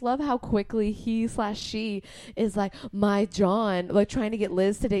then I just love how quickly he/she is like, my John, like trying to get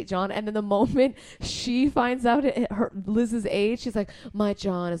Liz to date John. And then the moment she finds out Liz's age, she's like, my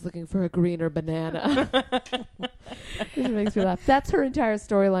John is looking for a greener banana. Which makes me laugh. That's her entire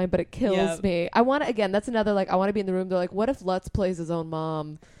storyline, but it kills me. I want to, again, that's another, like, I want to be in the room. They're like, what if Lutz plays his own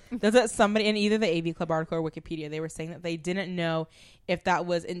mom? Does it somebody in either the AV Club article or Wikipedia? They were saying that they didn't know if that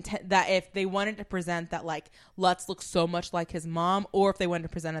was that if they wanted to present that like Lutz looks so much like his mom, or if they wanted to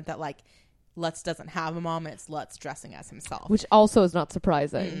present it that like Lutz doesn't have a mom and it's Lutz dressing as himself. Which also is not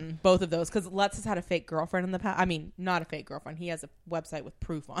surprising. Both of those, because Lutz has had a fake girlfriend in the past. I mean, not a fake girlfriend. He has a website with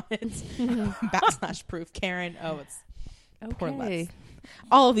proof on it. /proof. Karen. Oh, it's poor Lutz.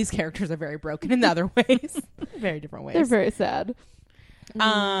 All of these characters are very broken in other ways. Very different ways. They're very sad.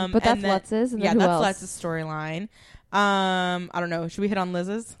 But that's Lutz's. And yeah, then who that's else? Lutz's storyline. I don't know. Should we hit on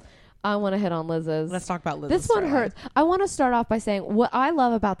Liz's? I want to hit on Liz's. Let's talk about Liz's. This one hurts. I want to start off by saying what I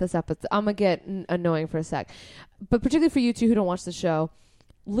love about this episode. I'm going to get annoying for a sec. But particularly for you two who don't watch the show,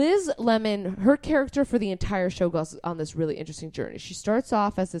 Liz Lemon, her character for the entire show goes on this really interesting journey. She starts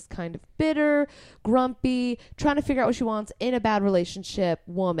off as this kind of bitter, grumpy, trying to figure out what she wants in a bad relationship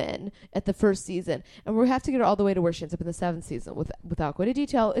woman at the first season. And we have to get her all the way to where she ends up in the 7th season. Without going into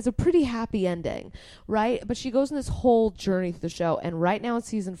detail, it's a pretty happy ending, right? But she goes on this whole journey through the show. And right now in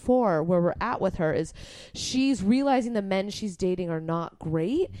season 4, where we're at with her is she's realizing the men she's dating are not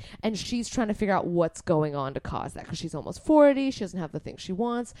great. And she's trying to figure out what's going on to cause that. Because she's almost 40. She doesn't have the things she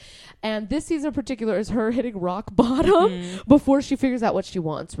wants. And this season in particular is her hitting rock bottom before she figures out what she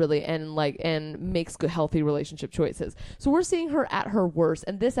wants really and makes good healthy relationship choices. So we're seeing her at her worst,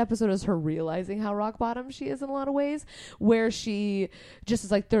 and this episode is her realizing how rock bottom she is in a lot of ways, where she just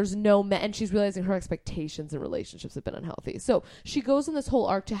is like there's no men, and she's realizing her expectations in relationships have been unhealthy. So she goes in this whole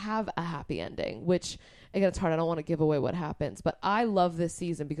arc to have a happy ending, which again, it's hard. I don't want to give away what happens, but I love this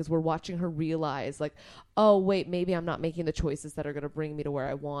season because we're watching her realize like, oh wait, maybe I'm not making the choices that are going to bring me to where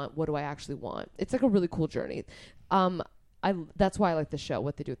I want. What do I actually want? It's like a really cool journey. That's why I like the show,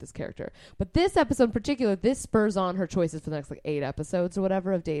 what they do with this character. But this episode in particular, this spurs on her choices for the next like 8 episodes or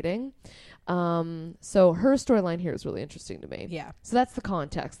whatever of dating. So her storyline here is really interesting to me. Yeah. So that's the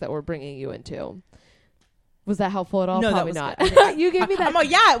context that we're bringing you into. Was that helpful at all? No, Probably that not. was good. You gave me that. I'm like,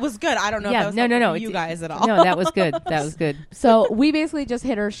 yeah, it was good. I don't know if that was helpful no. for you guys at all. No, that was good. That was good. So we basically just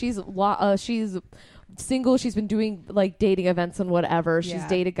hit her. She's single. She's been doing like dating events and whatever. She's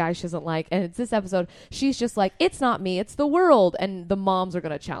dated guys she doesn't like. And it's this episode. She's just like, it's not me, it's the world. And the moms are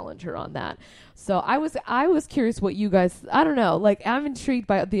going to challenge her on that. So I was curious what you guys, I don't know. Like I'm intrigued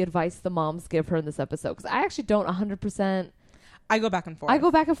by the advice the moms give her in this episode. Because I actually don't 100%. I go back and forth. I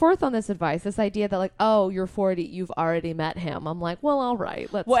go back and forth on this advice. This idea that like, oh, you're 40, you've already met him. I'm like, well, all right,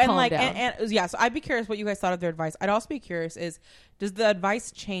 let's calm down. And yeah, so I'd be curious what you guys thought of their advice. I'd also be curious does the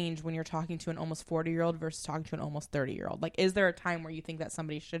advice change when you're talking to an almost 40-year-old versus talking to an almost 30-year-old? Like, is there a time where you think that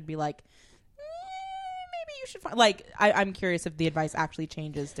somebody should be like, maybe you should find, like, I'm curious if the advice actually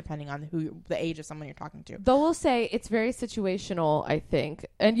changes depending on the age of someone you're talking to. Though we'll say it's very situational, I think,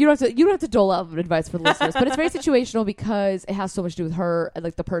 and you don't have to dole out advice for the listeners, but it's very situational because it has so much to do with her,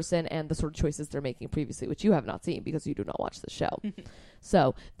 like the person, and the sort of choices they're making previously, which you have not seen because you do not watch the show.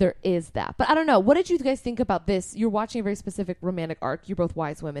 So there is that. But I don't know. What did you guys think about this? You're watching a very specific romantic arc. You're both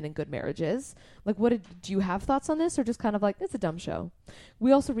wise women in good marriages. Like, do you have thoughts on this, or just kind of like it's a dumb show?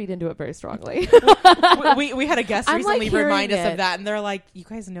 We also read into it very strongly. we had a guest I'm, recently like, remind us hearing of that, and they're like, "You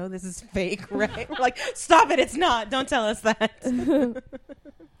guys know this is fake, right?" We're like, "Stop it! It's not. Don't tell us that."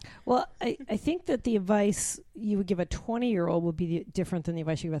 Well, I think that the advice you would give a 20-year-old would be different than the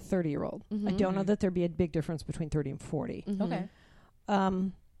advice you give a 30-year-old. Mm-hmm. I don't know that there'd be a big difference between 30 and 40. Mm-hmm. Okay.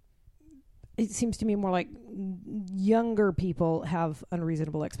 It seems to me more like younger people have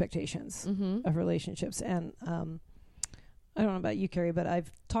unreasonable expectations of relationships. And I don't know about you, Carrie, but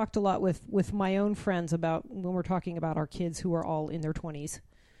I've talked a lot with my own friends about when we're talking about our kids who are all in their 20s.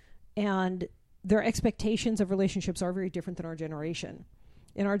 And their expectations of relationships are very different than our generation.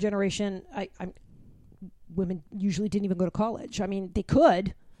 In our generation, women usually didn't even go to college. I mean, they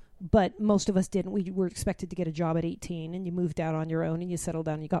could, but most of us didn't. We were expected to get a job at 18, and you moved out on your own, and you settled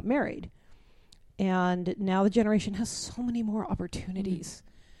down, and you got married. And now the generation has so many more opportunities.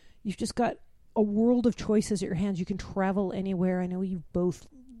 you've just got a world of choices at your hands. You can travel anywhere. I know you both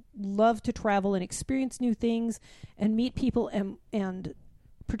love to travel and experience new things and meet people, and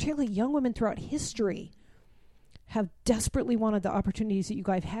particularly young women throughout history have desperately wanted the opportunities that you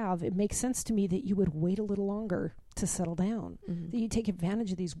guys have. It makes sense to me that you would wait a little longer to settle down, that you take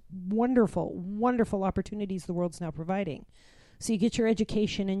advantage of these wonderful, wonderful opportunities the world's now providing. So you get your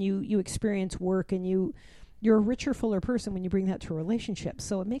education and you experience work, and you're a richer, fuller person when you bring that to a relationship.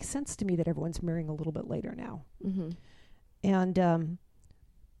 So it makes sense to me that everyone's marrying a little bit later now. And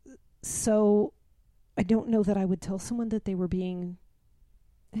so I don't know that I would tell someone that they were being...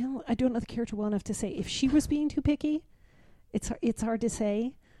 Well, I don't know the character well enough to say if she was being too picky. It's hard to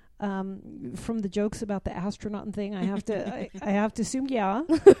say. From the jokes about the astronaut and thing, I have to I have to assume, yeah,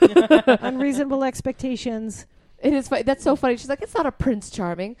 unreasonable expectations. It is funny. That's so funny. She's like, it's not a Prince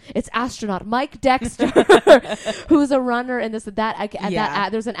Charming. It's astronaut Mike Dexter, who's a runner and this and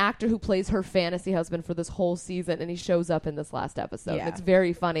that. There's an actor who plays her fantasy husband for this whole season, and he shows up in this last episode. Yeah. It's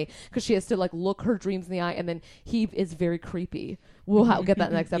very funny because she has to like look her dreams in the eye, and then he is very creepy. We'll get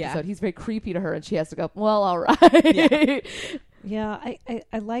that next episode. Yeah. He's very creepy to her, and she has to go, well, all right. Yeah,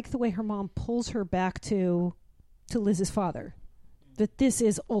 I like the way her mom pulls her back to Liz's father. That this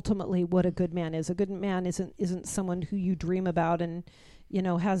is ultimately what a good man is. A good man isn't someone who you dream about and,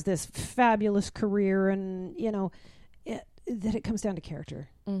 has this fabulous career, and, that it comes down to character.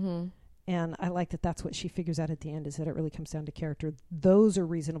 Mm-hmm. And I like that that's what she figures out at the end, is that it really comes down to character. Those are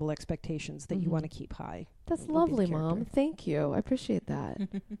reasonable expectations that you want to keep high. That's Will be the lovely, character. Mom. Thank you. I appreciate that.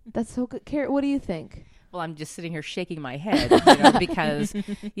 That's so good. Carrot, what do you think? Well, I'm just sitting here shaking my head because,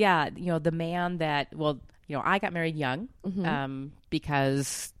 the man that, I got married young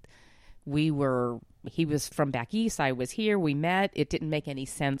because he was from back east. I was here. We met. It didn't make any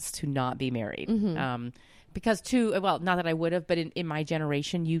sense to not be married. Because not that I would have, but in my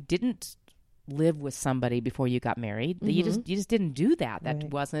generation, you didn't live with somebody before you got married. You just didn't do that. That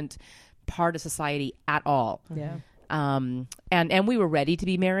wasn't part of society at all. Yeah. And we were ready to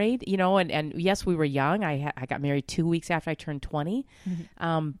be married, and yes, we were young. I got married 2 weeks after I turned 20.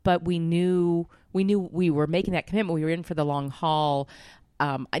 But we knew we were making that commitment. We were in for the long haul.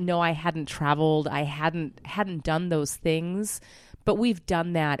 I know I hadn't traveled. I hadn't done those things, but we've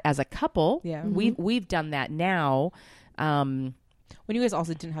done that as a couple. Yeah. We've done that now. When you guys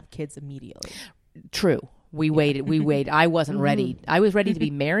also didn't have kids immediately. True. We waited. I wasn't ready. I was ready to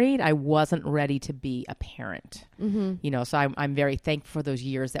be married. I wasn't ready to be a parent. So I'm very thankful for those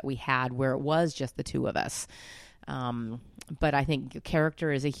years that we had where it was just the two of us. But I think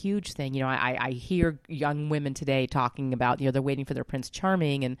character is a huge thing. I hear young women today talking about, they're waiting for their Prince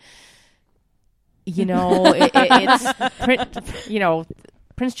Charming, and,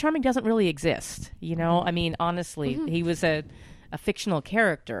 Prince Charming doesn't really exist. I mean, honestly, he was a fictional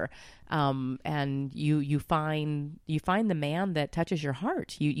character. And you find the man that touches your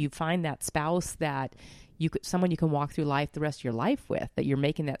heart. You find that spouse that someone you can walk through life the rest of your life with, that you're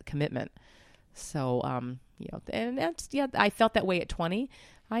making that commitment. So, and that's, I felt that way at 20.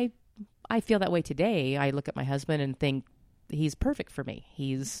 I feel that way today. I look at my husband and think he's perfect for me.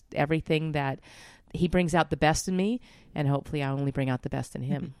 He's everything that he brings out the best in me, and hopefully I only bring out the best in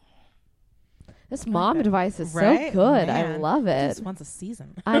him. This mom advice is Right? so good. Man. I love it. Just once a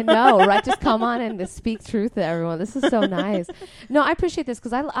season. I know, right? Just come on and just speak truth to everyone. This is so nice. No, I appreciate this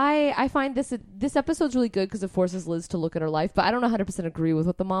because I find this episode's really good because it forces Liz to look at her life. But I don't 100% agree with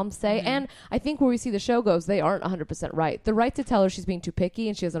what the moms say. And I think where we see the show goes, they aren't 100% right. They're right to tell her she's being too picky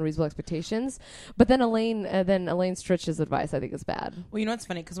and she has unreasonable expectations. But then Elaine Stritch's advice I think is bad. Well, it's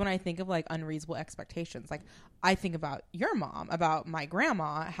funny because when I think of like unreasonable expectations, like I think about your mom, about my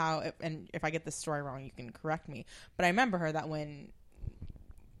grandma, and if I get this story wrong, you can correct me. But I remember her that when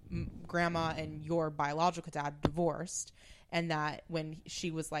grandma and your biological dad divorced, and that when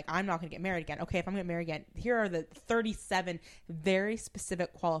she was like, I'm not going to get married again. Okay, if I'm going to get married again, here are the 37 very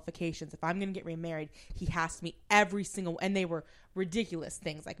specific qualifications. If I'm going to get remarried, he has to meet every single, and they were ridiculous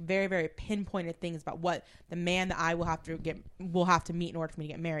things, like very, very pinpointed things about what the man that I will have to meet in order for me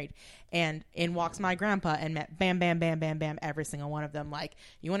to get married. And in walks my grandpa and met bam, bam, bam, bam, bam, every single one of them. Like,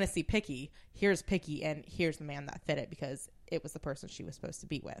 you want to see Picky? Here's Picky, and here's the man that fit it because it was the person she was supposed to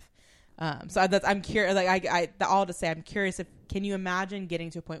be with. So I'm curious. Like all to say, I'm curious can you imagine getting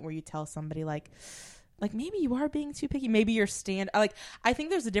to a point where you tell somebody like maybe you are being too picky. Maybe your I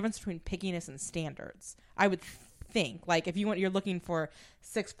think there's a difference between pickiness and standards. I would think like if you're looking for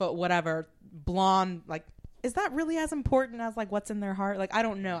 6 foot whatever blonde, like is that really as important as like what's in their heart? Like I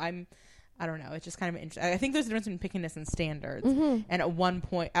don't know. I don't know. It's just kind of interesting. I think there's a difference between pickiness and standards. And at what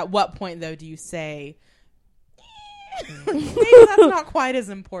point though do you say, maybe that's not quite as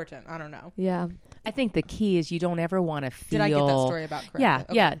important. I don't know. Yeah. I think the key is you don't ever want to feel. Did I get that story about correctly? Yeah,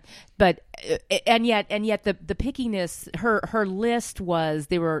 Okay. yeah. But and yet the pickiness. Her list was,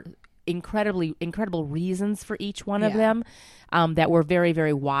 there were incredible reasons for each one of them that were very,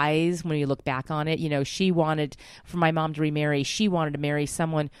 very wise when you look back on it. You know, she wanted for my mom to remarry. She wanted to marry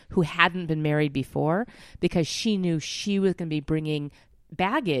someone who hadn't been married before because she knew she was going to be bringing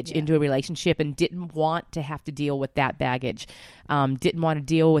baggage into a relationship and didn't want to have to deal with that baggage. Didn't want to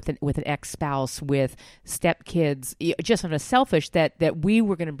deal with an ex-spouse, with stepkids, just on a selfish that we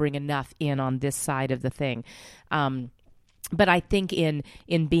were going to bring enough in on this side of the thing. But I think in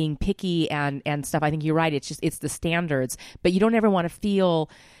being picky and stuff, I think you're right. It's the standards, but you don't ever want to feel,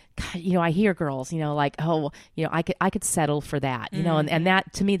 God, you know, I hear girls, you know, like, oh, you know, I could settle for that, you know, and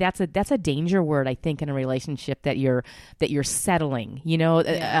that to me, that's a danger word, I think, in a relationship, that you're settling, you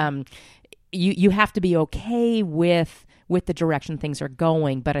know. You have to be okay with the direction things are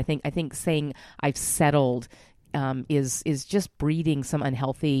going, but I think saying I've settled is just breeding some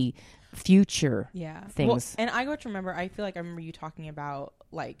unhealthy future things. Well, and I go to remember, I feel like I remember you talking about,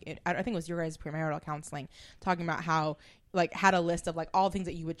 like, I think it was your guys' premarital counseling, talking about how, like, had a list of, like, all things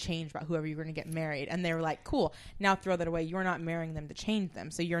that you would change about whoever you were going to get married. And they were like, cool, now throw that away. You're not marrying them to change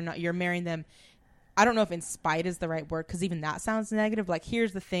them. So you're marrying them. I don't know if in spite is the right word, because even that sounds negative. Like,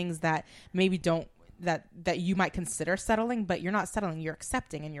 here's the things that maybe don't, that you might consider settling, but you're not settling. You're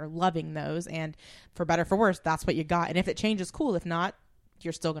accepting and you're loving those. And for better, for worse, that's what you got. And if it changes, cool. If not,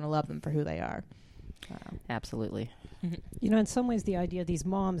 you're still going to love them for who they are. Absolutely. You know, in some ways, the idea of these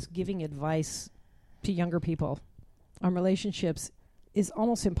moms giving advice to younger people on relationships is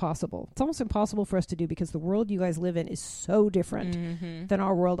almost impossible. It's almost impossible for us to do because the world you guys live in is so different than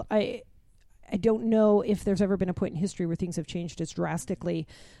our world. I don't know if there's ever been a point in history where things have changed as drastically.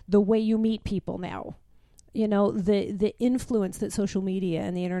 The way you meet people now, you know, the influence that social media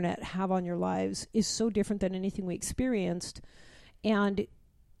and the internet have on your lives is so different than anything we experienced. And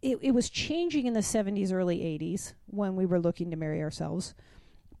it was changing in the 70s, early 80s when we were looking to marry ourselves.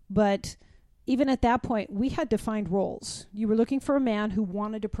 But even at that point, we had defined roles. You were looking for a man who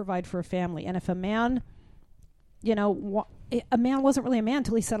wanted to provide for a family. And if a man, you know, a man wasn't really a man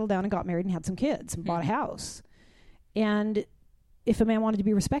until he settled down and got married and had some kids and bought a house. And if a man wanted to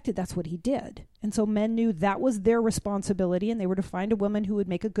be respected, that's what he did. And so men knew that was their responsibility, and they were to find a woman who would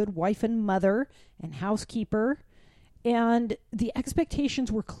make a good wife and mother and housekeeper. And the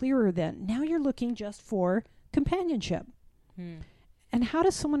expectations were clearer then. Now you're looking just for companionship. And how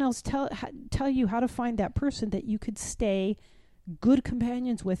does someone else tell you how to find that person that you could stay good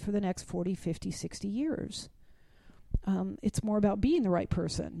companions with for the next 40, 50, 60 years? It's more about being the right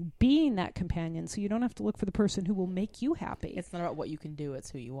person, being that companion, so you don't have to look for the person who will make you happy. It's not about what you can do, it's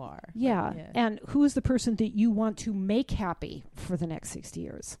who you are. Yeah. And who is the person that you want to make happy for the next 60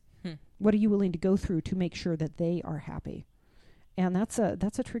 years? What are you willing to go through to make sure that they are happy? And that's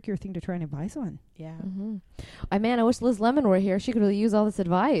a trickier thing to try and advise on. Yeah. I wish Liz Lemon were here. She could really use all this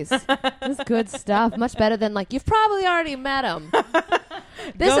advice. This is good stuff. Much better than, like, you've probably already met him.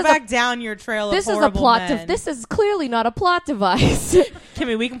 Go back down your trail of horrible is a plot. men. This is clearly not a plot device.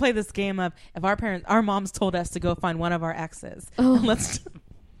 Kimmy, we can play this game of if our moms told us to go find one of our exes.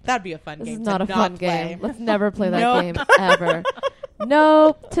 That'd be a fun game. This is not a fun game. Let's never play that Nope. game ever.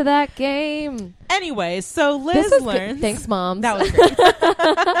 No to that game. Anyway, so Liz learns. Thanks, Mom. That was great.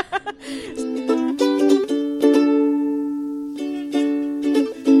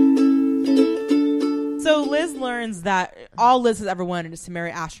 So Liz learns that all Liz has ever wanted is to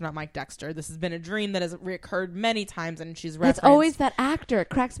marry astronaut Mike Dexter. This has been a dream that has recurred many times, and she's referenced. It's always that actor. It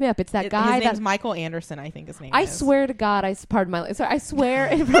cracks me up. It's that guy. His name's Michael Anderson, I think his name I is. swear to God, pardon my. Sorry, I swear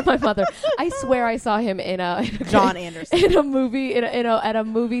in front of my mother. I swear I saw him in a John Anderson in a movie at a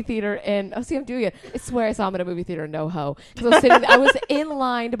movie theater in. Oh, see, I'm doing it. I swear I saw him in a movie theater in NoHo because I was in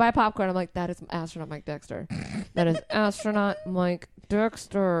line to buy popcorn. I'm like, that is astronaut Mike Dexter. That is astronaut Mike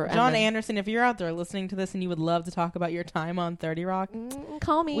Dexter. John Anderson, if you're out there listening to this and you would love to talk about your time on 30 Rock,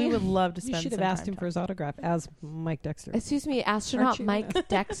 call me. We would love to spend You should some have asked time him for his autograph as Mike Dexter. Excuse me, astronaut Mike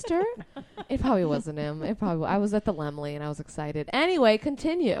Dexter? It probably wasn't him. I was at the Lemley and I was excited. Anyway,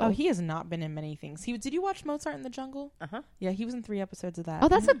 continue. Oh, he has not been in many things. Did you watch Mozart in the Jungle? Yeah, he was in 3 episodes of that. Oh,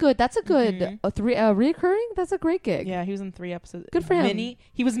 that's a good reoccurring. That's a great gig. Yeah, he was in 3 episodes. Good for him. Vinny,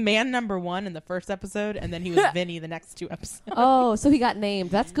 he was man number 1 in the first episode, and then he was Vinny the next 2 episodes. Oh, so he got named.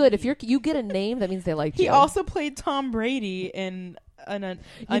 That's good. If you get a name, that means they like you. He also played Tom Brady in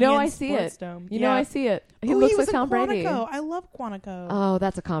You know, I see it. You know, I see it. He looks like Tom Brady. I love Quantico. Oh,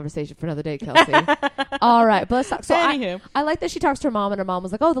 that's a conversation for another day, Kelsey. All right, but let's talk. So Anywho. I like that she talks to her mom, and her mom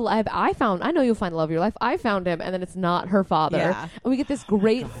was like, "Oh, I know you'll find the love of your life. I found him," and then it's not her father. Yeah. And we get this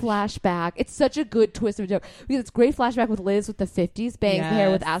great flashback. It's such a good twist of a joke. We get this great flashback with Liz with the 50s bangs hair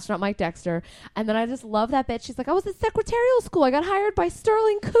with astronaut Mike Dexter, and then I just love that bit. She's like, "I was at secretarial school. I got hired by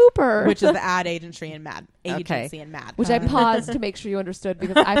Sterling Cooper," Which is the ad agency in Mad. Which I paused to make sure you understood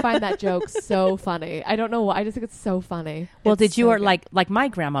because I find that joke so funny. I don't know why. I just think it's so funny. Well, It's did you so or good. like my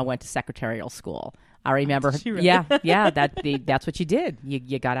grandma went to secretarial school. I remember. Did she really? Yeah. That's what you did.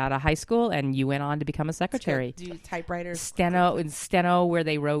 You got out of high school and you went on to become a secretary. Do typewriters. Steno, where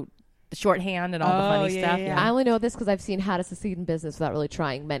they wrote shorthand and all the funny stuff. yeah. I only know this because I've seen How to Succeed in Business without really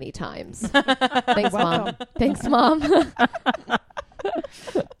trying many times. Thanks, Mom. Thanks, Mom.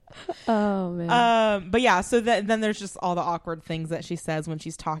 Oh, man. But yeah, so then there's just all the awkward things that she says when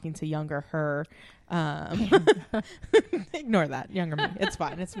she's talking to younger her. Ignore that, younger me. It's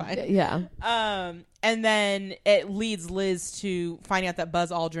fine. Yeah. And then it leads Liz to finding out that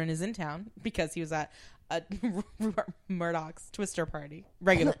Buzz Aldrin is in town because he was at Murdoch's Twister party.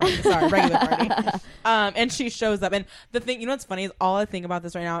 Regular party. And she shows up. And the thing, you know what's funny is all I think about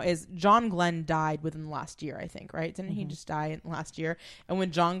this right now is John Glenn died within the last year, I think, right? Didn't he just die in last year? And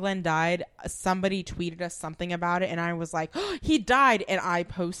when John Glenn died, somebody tweeted us something about it. And I was like, oh, he died. And I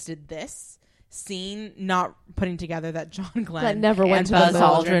posted this scene, not putting together that John Glenn That never went And to Buzz the moon.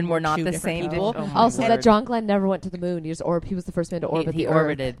 Aldrin were not two the different same. people. Oh my Also, word. that John Glenn never went to the moon. He was the first man to orbit he the Earth.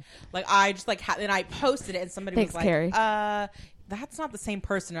 orbited. Like I just like and I posted it and somebody Thanks, was like, Carrie. that's not the same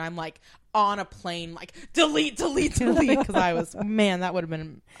person. And I'm like on a plane, like delete because I was that would have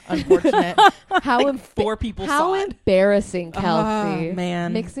been unfortunate. How Like, 4 people How saw it. embarrassing, Kelsey. Oh,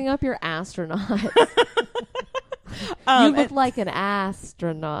 man. Mixing up your astronauts. Um, You look like an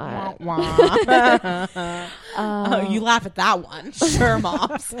astronaut. Oh, you laugh at that one. Sure,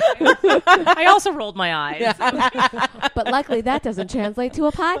 moms. I also rolled my eyes. But luckily, that doesn't translate to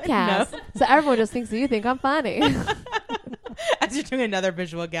a podcast. So everyone just thinks that you think I'm funny. As you're doing another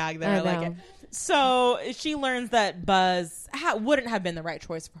visual gag there. I I like know. it. So she learns that Buzz wouldn't have been the right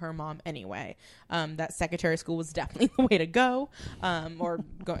choice for her mom anyway. That secretary school was definitely the way to go,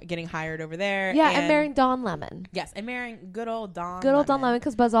 getting hired over there. Yeah, and marrying Don Lemon. Yes, and marrying good old Don. Good old Don Lemon,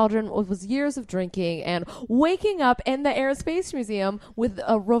 because Buzz Aldrin was years of drinking and waking up in the Air and Space Museum with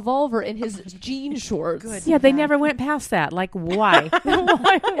a revolver in his jean shorts. Good. Yeah, they never went past that. Like, why? why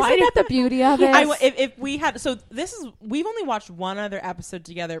Isn't that the beauty of it? If we had, so we've only watched one other episode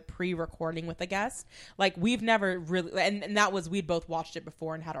together pre-recording with a guest. Like we've never really, and that was, we'd both watched it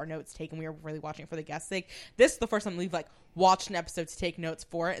before and had our notes taken. We were really watching it for the guest's sake. This is the first time we've like watched an episode to take notes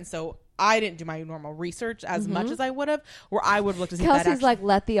for it. And so I didn't do my normal research as much as I would have, where I would have looked to see if that Kelsey's actually, like,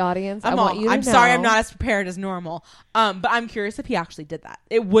 let the audience. I'm sorry, I'm not as prepared as normal. But I'm curious if he actually did that.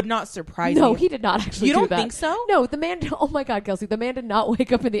 It would not surprise me. No, he did not actually You do don't that. think so? No, the man, oh my God, Kelsey, the man did not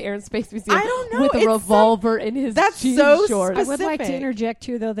wake up in the Air and Space Museum I don't know. with a It's revolver in his that's jean so shorts. I would like to specific. interject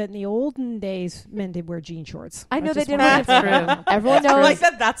too, though, that in the olden days, men did wear jean shorts. I know they just did. wanted That's to- true. Everyone knows. I like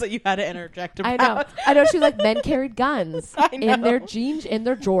that. That's what you had to interject about. I know. I know. She was like, men carried guns I in know. their jeans, in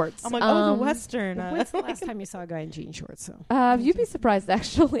their jorts. I'm like, the Western. When's the last time you saw a guy in jean shorts? So You'd be surprised.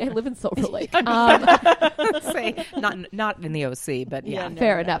 Actually, I live in Silver Lake. say not in the OC, but yeah.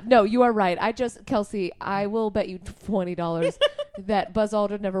 Fair enough. No, you are right. Kelsey, I will bet you $20 that Buzz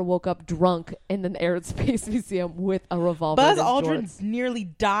Aldrin never woke up drunk in an Air and Space Museum with a revolver. Buzz in his Aldrin jorts. nearly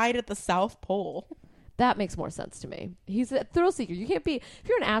died at the South Pole. That makes more sense to me. He's a thrill seeker. You can't be, if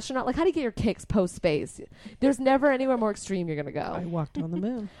you're an astronaut, like how do you get your kicks post space? There's never anywhere more extreme you're going to I go. walked on the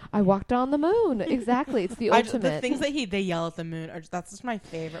moon. I walked on the moon. Exactly. It's the The ultimate. things that they yell at the moon that's just my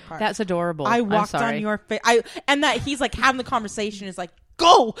favorite part. That's adorable. I I'm walked sorry. on your face. And that he's like having the conversation is like,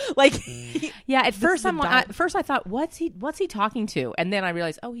 go, like Yeah, at This first is a I'm like, dog. at first I thought, what's he talking to? And then I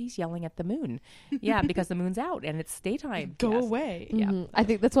realized, oh, he's yelling at the moon. Yeah, because the moon's out and it's daytime. go Yes. away. Yeah. Mhm. I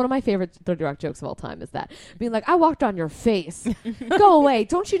think that's one of my favorite 30 Rock jokes of all time is that being like, I walked on your face. Go away.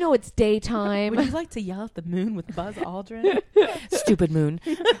 Don't you know it's daytime? Would you like to yell at the moon with Buzz Aldrin? Stupid moon.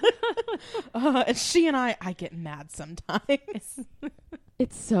 And she and I get mad sometimes.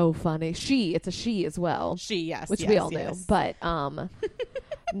 It's so funny. It's a she as well, She, yes, which yes, we all yes. knew. But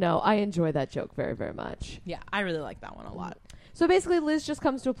no, I enjoy that joke very, very much. Yeah, I really like that one a lot. So basically, Liz just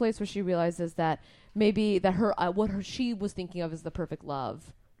comes to a place where she realizes that maybe that she was thinking of as the perfect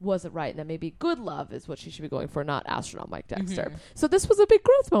love wasn't right, and that maybe good love is what she should be going for, not astronaut Mike Dexter. So this was a big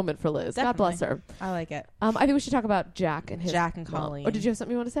growth moment for Liz. God bless her. I like it. I think we should talk about Jack and his Jack and mom. Colleen. Or did you have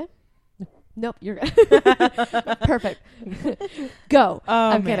something you want to say? Nope, you're good. Perfect. Go.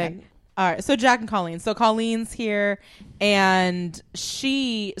 I'm man. kidding. All right, so Jack and Colleen. So Colleen's here, and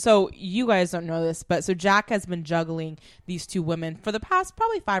so you guys don't know this, but so Jack has been juggling these two women for the past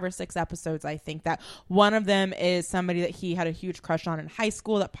probably 5 or 6 episodes. I think that one of them is somebody that he had a huge crush on in high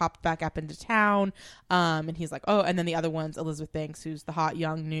school that popped back up into town, and he's like, oh, and then the other one's Elizabeth Banks, who's the hot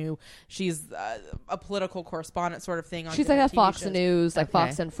young new. She's a political correspondent sort of thing. On She's like a TV Fox shows. News, like Okay.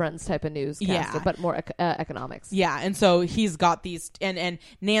 Fox and Friends type of newscaster, Yeah. but more economics. Yeah, and so he's got these, and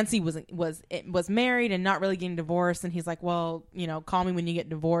Nancy was married and not really getting divorced, and he's like, well, call me when you get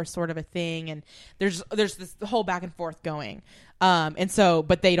divorced, sort of a thing. And there's this whole back and forth going, and so,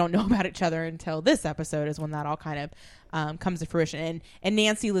 but they don't know about each other until this episode is when that all kind of comes to fruition. And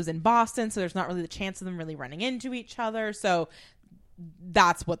Nancy lives in Boston, so there's not really the chance of them really running into each other. So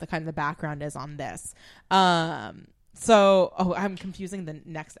that's what the kind of the background is on this. So, I'm confusing the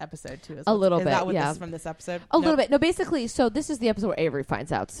next episode too. A little is that bit, what yeah. this is from this episode? A little bit. No, basically, so this is the episode where Avery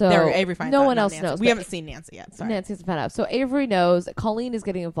finds out. So Avery finds no out, one not else Nancy. knows. We but haven't seen Nancy yet. Sorry. Nancy hasn't found out. So Avery knows. Colleen is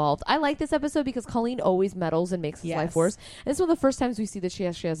getting involved. I like this episode because Colleen always meddles and makes his life Yes. worse. And this is one of the first times we see that she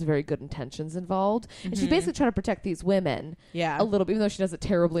actually has very good intentions involved. And she's basically trying to protect these women Yeah. a little bit, even though she does it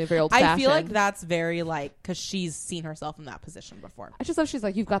terribly and very old I fashioned. feel like that's very because she's seen herself in that position before. I just love she's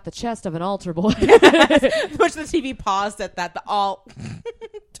like, you've got the chest of an altar boy. Which the TV paused at that. The all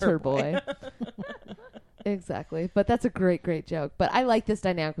Turboy. Exactly. But that's a great, great joke. But I like this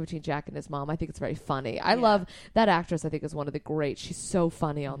dynamic between Jack and his mom. I think it's very funny. I love that actress. I think is one of the great. She's so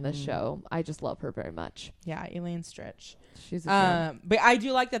funny on this show. I just love her very much. Yeah, Elaine Stritch. She's a gem. But I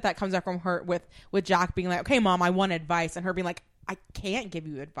do like that comes out from her with Jack being like, okay, Mom, I want advice, and her being like, I can't give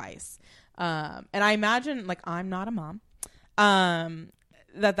you advice. And I imagine I'm not a mom.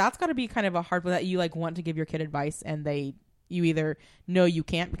 That's got to be kind of a hard one that you want to give your kid advice, and you either know you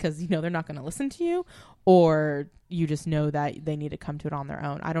can't because they're not going to listen to you, or you just know that they need to come to it on their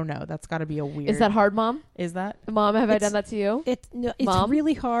own. I don't know. That's got to be a weird. Is that hard, Mom? Is that? Mom, have I done that to you? It's Mom?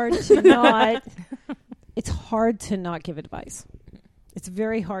 really hard to not. It's hard to not give advice. It's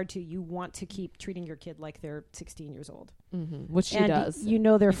very hard to. You want to keep treating your kid like they're 16 years old. Mm-hmm. Which she and does.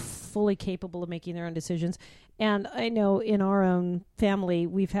 They're fully capable of making their own decisions. And I know in our own family,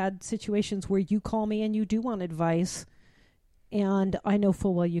 we've had situations where you call me and you do want advice, and I know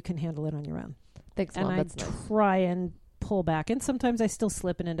full well you can handle it on your own. Thanks, And Mom. I That's nice. try and pull back. And sometimes I still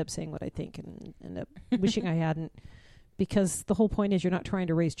slip and end up saying what I think and end up wishing I hadn't. Because the whole point is you're not trying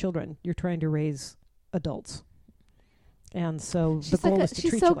to raise children. You're trying to raise adults. And so the She's like goal a- is to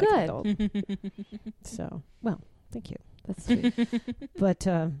she's treat so you like an good. adult. So, well, thank you. That's sweet. But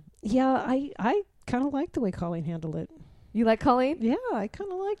I kind of like the way Colleen handled it. You like Colleen? Yeah, I kind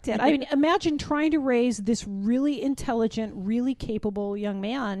of liked it. I mean, imagine trying to raise this really intelligent, really capable young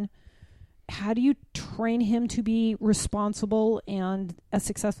man. How do you train him to be responsible and as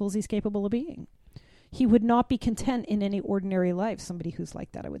successful as he's capable of being? He would not be content in any ordinary life, somebody who's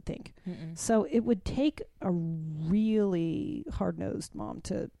like that, I would think. Mm-mm. So it would take a really hard-nosed mom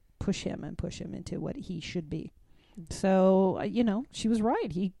to push him into what he should be. So, she was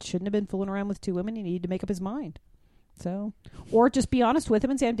right. He shouldn't have been fooling around with two women. He needed to make up his mind. So, or just be honest with him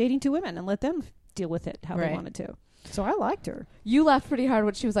and say, I'm dating two women, and let them deal with it how they Right. wanted to. So I liked her. You laughed pretty hard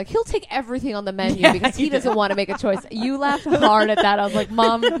when she was like, he'll take everything on the menu because he doesn't want to make a choice. You laughed hard at that. I was like,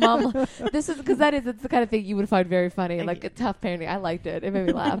 Mom, this is because it's the kind of thing you would find very funny. Like a tough parenting. I liked it. It made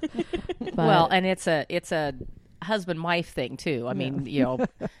me laugh. But Well, and it's a husband-wife thing too. I mean,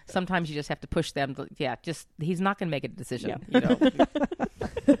 sometimes you just have to push them. He's not going to make a decision. I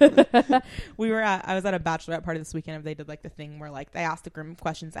was at a bachelorette party this weekend, and they did the thing where they asked the groom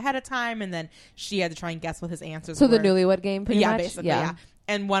questions ahead of time, and then she had to try and guess what his answers so were. the newlywed game, pretty much? Basically, yeah.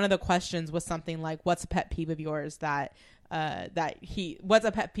 And one of the questions was something like, what's a pet peeve of yours what's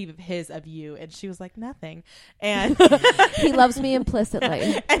a pet peeve of his of you? And she was like, nothing. And He loves me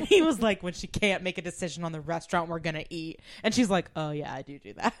implicitly. and he was like, when she can't make a decision on the restaurant we're gonna eat, and she's like, oh yeah, I do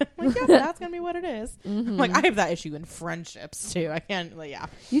that. I'm like, yeah, that's gonna be what it is. Mm-hmm. Like, I have that issue in friendships too. I can't,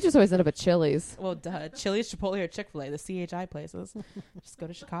 You just always end up at Chili's. well, duh. Chili's, Chipotle, or Chick-fil-A, the CHI places. Just go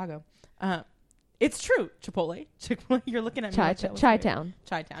to Chicago. It's true. Chipotle, Chick-fil-A. You're looking at me like that was weird. Chi-town.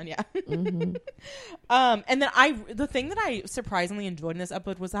 Chi-town, yeah. Mm-hmm. And then the thing that I surprisingly enjoyed in this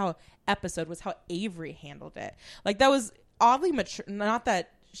episode was how Avery handled it. That was oddly mature. Not that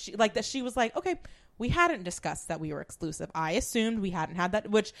she she was like, okay, we hadn't discussed that we were exclusive. I assumed we hadn't had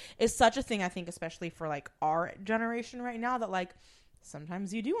that, which is such a thing, I think, especially for our generation right now, that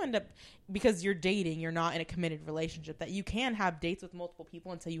sometimes you do end up, because you're dating, you're not in a committed relationship, that you can have dates with multiple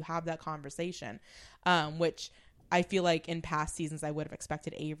people until you have that conversation, which I feel like in past seasons I would have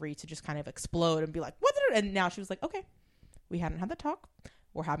expected Avery to just kind of explode and be like, what? And now she was like, okay, we hadn't had that talk.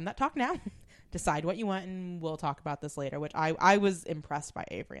 We're having that talk now. Decide what you want, and we'll talk about this later. Which I was impressed by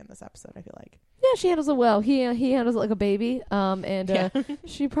Avery in this episode. I feel like. Yeah, she handles it well. He handles it like a baby.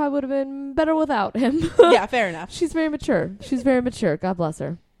 She probably would have been better without him. Yeah, fair enough. She's very mature. God bless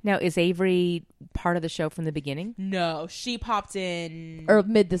her. Now, is Avery part of the show from the beginning? No, she popped in Or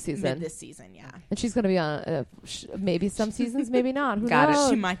mid this season. Yeah. And she's going to be on maybe some seasons, maybe not. Who Got it. knows?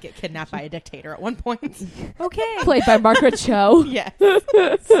 She might get kidnapped by a dictator at one point. Okay. Played by Margaret Cho. Yes.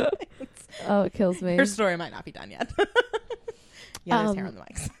 Oh, it kills me. Her story might not be done yet. Yeah, there's hair on the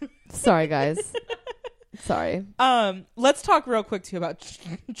mics. Sorry, guys. Sorry. Let's talk real quick too about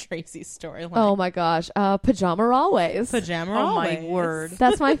Tracy's storyline. Oh my gosh. Pajama always. Pajama Oh my always. word.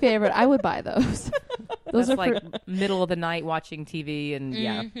 That's my favorite. I would buy those. Those That's are like middle of the night watching TV and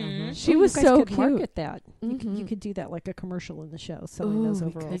yeah. Mhm. She was you guys so could cute. market that. Mhm. You could do that like a commercial in the show, selling Ooh, those we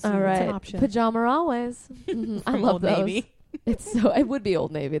overalls. could. All It's an right. option. Pajama always. Mhm. I From love Old those. Navy. It's so. It would be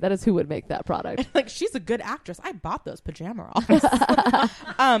Old Navy. That is who would make that product. Like, she's a good actress. I bought those pajama rolls.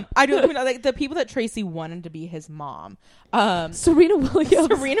 I do like the people that Tracy wanted to be his mom. Serena Williams.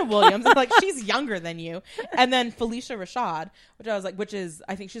 Serena Williams, like she's younger than you, and then Felicia Rashad, which is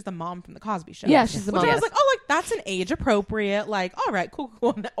I think she's the mom from the Cosby Show. Yeah, she's the Which mom. I was like, oh, like that's an age appropriate. Like, all right, cool.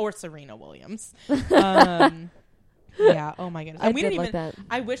 Or Serena Williams. Yeah. Oh my goodness. I And we did didn't like even. that.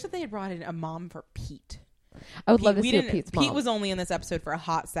 I wish that they had brought in a mom for Pete. I would love to we see a didn't- Pete's mom. Pete was only in this episode for a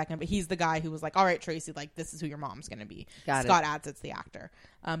hot second, but he's the guy who was like, all right, Tracy, like, this is who your mom's going to be. Got it. Scott Adams, the actor.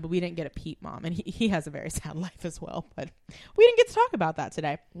 But we didn't get a Pete mom, and he has a very sad life as well. But we didn't get to talk about that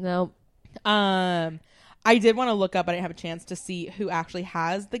today. No. I did want to look up, but I didn't have a chance to see who actually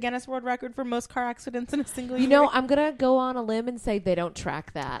has the Guinness World Record for most car accidents in a single year. You know, I'm gonna go on a limb and say they don't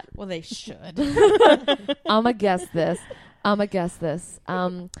track that. Well, they should. I'ma guess this.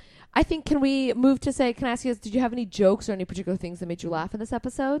 I think, can we move to say, can I ask you, did you have any jokes or any particular things that made you laugh in this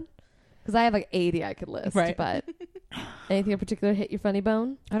episode? Because I have like 80 I could list. Right. But anything in particular hit your funny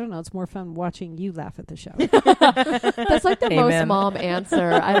bone? I don't know. It's more fun watching you laugh at the show. That's like the most Amen. mom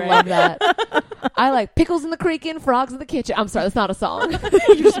answer. I love that. I like pickles in the creek and frogs in the kitchen. I'm sorry, that's not a song.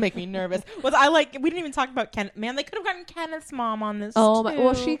 You just make me nervous. We didn't even talk about Kenneth. Man, they could have gotten Kenneth's mom on this. Oh my!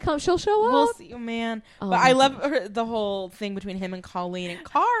 Well, too. she'll show up. We'll see, man. Oh But my I love the whole thing between him and Colleen and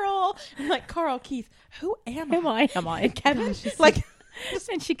Carl. I'm like, Carl, Keith, who am I? Am I? And Kevin, like,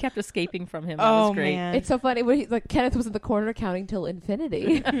 And she kept escaping from him. That oh was great. man, It's so funny when he's like, Kenneth was in the corner counting till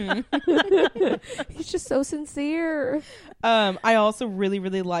infinity. He's just so sincere. I also really,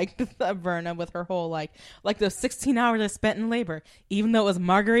 really liked Verna with her whole like those 16 hours I spent in labor, even though it was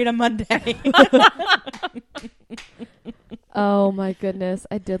Margarita Monday. Oh my goodness,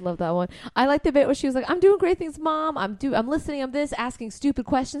 I did love that one. I like the bit where she was like, "I'm doing great things, Mom. I'm listening. I'm this, asking stupid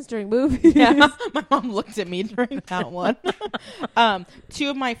questions during movies." Yeah, my mom looked at me during that one. Two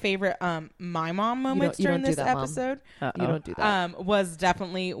of my favorite my mom moments you during don't do this that, Mom. episode You don't do that. was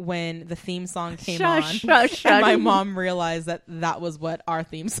definitely when the theme song came Shush, on, shush, and my shush. mom realized that was what our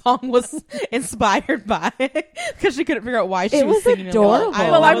theme song was inspired by, because she couldn't figure out why she It was was singing adorable. it.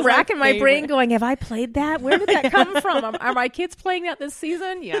 Well, That I'm was racking my brain favorite. going, have I played that? Where did that come from? Are my kids playing that this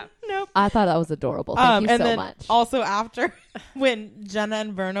season? Yeah. Nope. I thought that was adorable. Thank you and so then much. also after when Jenna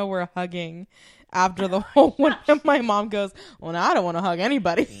and Verna were hugging after the whole one, my mom goes, "Well, now I don't want to hug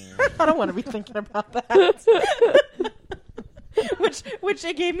anybody. I don't want to be thinking about that." which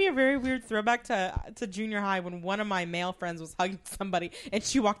it gave me a very weird throwback to junior high when one of my male friends was hugging somebody and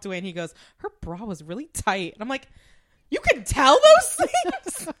she walked away and he goes, "Her bra was really tight," and I'm like, "You can tell those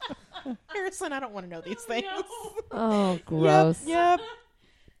things." Harrison, I don't want to know these things. Oh, gross. Yep.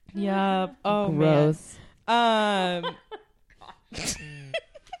 Oh, Gross. man.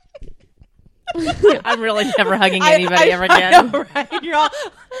 I'm really never hugging anybody ever again. I know, right? You're all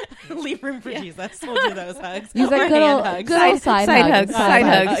leave room for Jesus. We'll do those hugs. Use that Or good hand old, hugs. good old side hugs. Side Side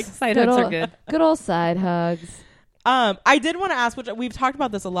hugs. Side Good hugs are old- good. Good old side hugs. I did want to ask, which we've talked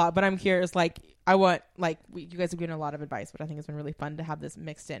about this a lot, but I'm curious. Like, I want you guys have given a lot of advice, which I think has been really fun to have this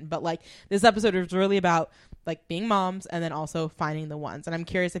mixed in. But like, this episode is really about like being moms and then also finding the ones. And I'm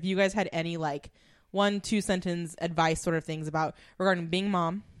curious if you guys had any like 1-2 sentence advice sort of things about regarding being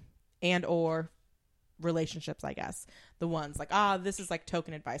mom and or relationships, I guess. The ones like, this is like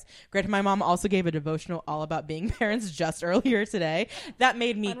token advice. Granted, my mom also gave a devotional all about being parents just earlier today. That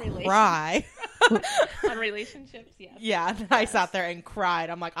made me cry. On relationships, yes. Yeah, I sat there and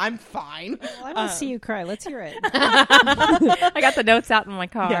cried. I'm like, I'm fine. Well, I want to see you cry. Let's hear it. I got the notes out in my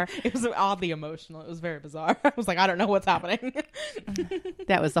car. Yeah, it was oddly emotional. It was very bizarre. I was like, I don't know what's happening.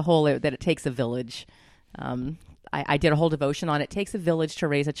 That was the whole that it takes a village I did a whole devotion on it. Takes a village to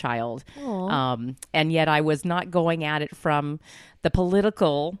raise a child. And yet I was not going at it from the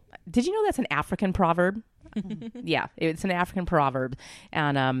political. Did you know that's an African proverb? Yeah, it's an African proverb,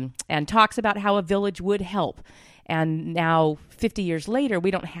 and talks about how a village would help. And now, 50 years later,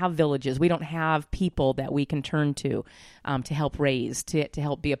 we don't have villages. We don't have people that we can turn to help raise, to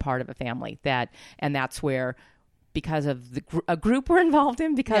help be a part of a family. And that's where, because of a group we're involved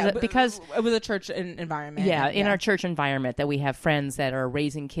in, because it was a church environment. Yeah, in our church environment, that we have friends that are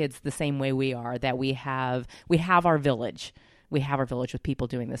raising kids the same way we are. That we have our village. We have our village with people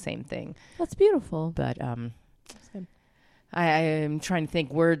doing the same thing. That's beautiful. But I am trying to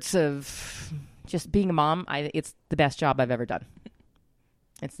think words of just being a mom. It's the best job I've ever done.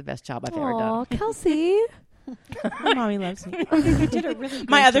 It's the best job I've ever done. Oh, Kelsey. My mommy loves me. You did a really great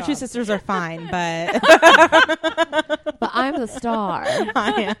My other job. two sisters are fine, but But I'm the star.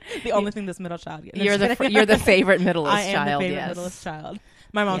 I am the only thing this middle child gets. You're the favorite middleest I am child. the favorite Yes. middleest child.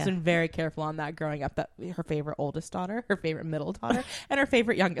 My mom's Yeah. been very careful on that growing up. That her favorite oldest daughter, her favorite middle daughter, and her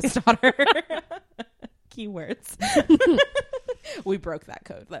favorite youngest daughter. Keywords. We broke that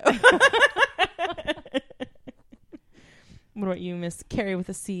code though. What about you, Miss Carrie with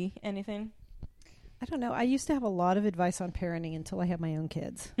a C? Anything? I don't know. I used to have a lot of advice on parenting until I had my own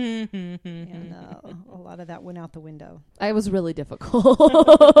kids, and a lot of that went out the window. I was really difficult.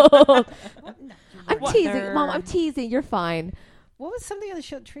 I'm teasing, Mom. I'm teasing. You're fine. What was something on the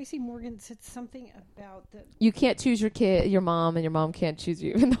show? Tracy Morgan said something about the. You can't choose your mom, and your mom can't choose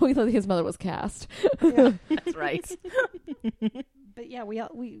you, even though his mother was cast. That's right. But yeah,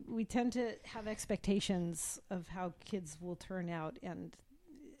 we tend to have expectations of how kids will turn out, and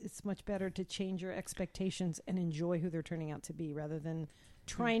it's much better to change your expectations and enjoy who they're turning out to be, rather than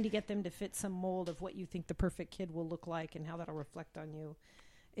trying to get them to fit some mold of what you think the perfect kid will look like and how that'll reflect on you.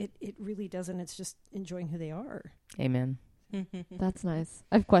 It really doesn't. It's just enjoying who they are. Amen. That's nice.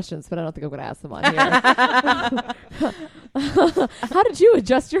 I have questions, but I don't think I'm going to ask them on here. How did you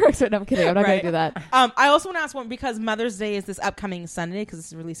adjust your expectations? No, I'm kidding. I'm not going to do that. I also want to ask one, because Mother's Day is this upcoming Sunday, because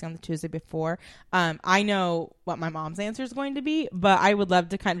it's releasing on the Tuesday before. I know what my mom's answer is going to be, but I would love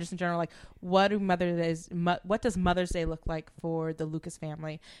to kind of just in general, like, what does Mother's Day look like for the Lucas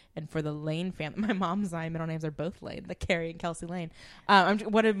family and for the Lane family? My mom's and my middle names are both Lane, the Carrie and Kelsey Lane.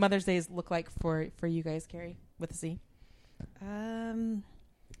 What do Mother's Days look like for you guys, Carrie, with a C? I'm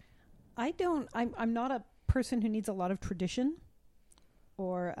not a person who needs a lot of tradition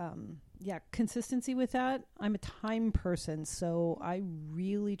or consistency with that. I'm a time person, so I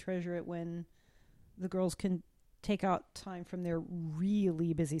really treasure it when the girls can take out time from their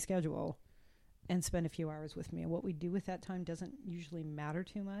really busy schedule and spend a few hours with me. And what we do with that time doesn't usually matter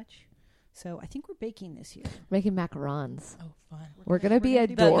too much. So I think we're baking this year. Making macarons. Oh, fun. We're gonna be gonna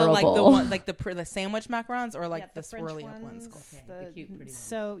do adorable. The sandwich macarons, or like the French swirly up ones. the cute, pretty ones.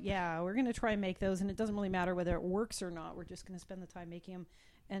 So yeah, we're going to try and make those, and it doesn't really matter whether it works or not. We're just going to spend the time making them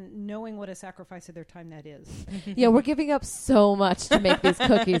and knowing what a sacrifice of their time that is. Yeah, we're giving up so much to make these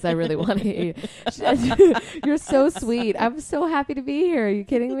cookies. I really want to eat. You're so sweet. I'm so happy to be here. Are you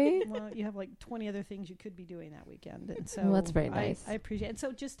kidding me? Well, you have like 20 other things you could be doing that weekend, and so Well, that's very nice. I appreciate it. And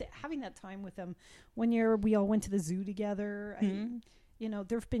so just having that time with them. When we all went to the zoo together. There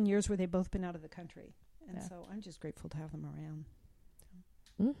have been years where they've both been out of the country, and so I'm just grateful to have them around.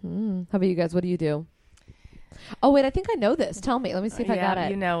 Mm-hmm. How about you guys? What do you do? Oh, wait, I think I know this. Tell me. Let me see if I got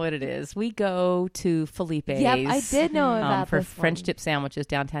it. You know what it is. We go to Felipe's. Yep, I did know about for this French one. dip sandwiches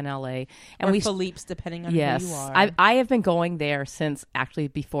downtown LA. And Or we Philippe's, depending on yes, who you are. I have been going there since actually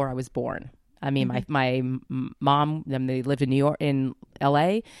before I was born. I mean, my mom, they lived in New York, in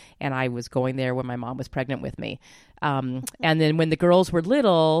LA, and I was going there when my mom was pregnant with me. And then when the girls were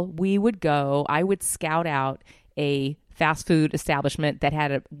little, I would scout out a fast food establishment that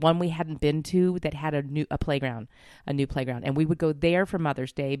had one we hadn't been to, that had a new playground. And we would go there for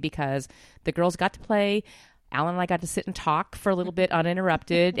Mother's Day because the girls got to play. Alan and I got to sit and talk for a little bit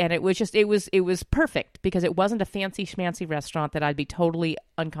uninterrupted. And it was perfect because it wasn't a fancy schmancy restaurant that I'd be totally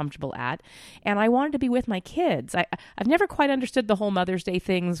uncomfortable at. And I wanted to be with my kids. I've never quite understood the whole Mother's Day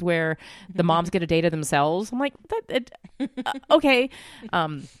things where the moms get a day to themselves. I'm like, okay.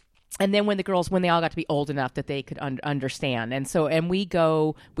 And then when they all got to be old enough that they could understand. And we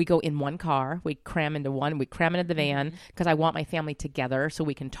go in one car, we cram into the van because I want my family together so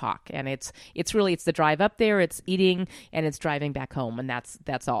we can talk. And it's the drive up there, it's eating, and it's driving back home. And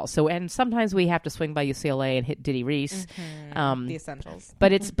that's all. So, and sometimes we have to swing by UCLA and hit Diddy Reese. The essentials.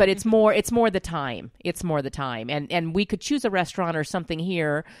 But it's more the time. It's more the time. And we could choose a restaurant or something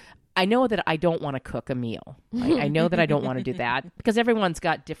here I know that I don't want to cook a meal. I know that I don't want to do that because everyone's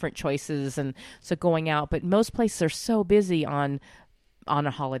got different choices, and so going out. But most places are so busy on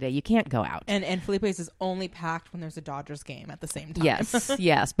a holiday, you can't go out. And Felipe's is only packed when there's a Dodgers game at the same time.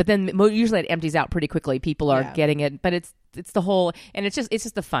 Yes. But then usually it empties out pretty quickly. People are getting it, but it's the whole, and it's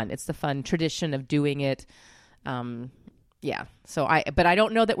just the fun. It's the fun tradition of doing it. So but I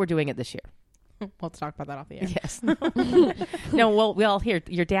don't know that we're doing it this year. We'll talk about that off the air. Yes. No, well, here,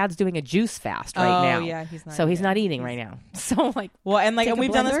 your dad's doing a juice fast right now. Oh, yeah, he's not. So he's not eating right now. So like, and Take a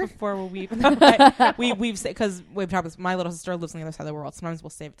we've done blender? this before where we've said, because we've talked about, my little sister lives on the other side of the world. Sometimes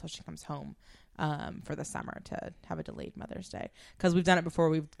we'll save it till she comes home for the summer to have a delayed Mother's Day, because we've done it before.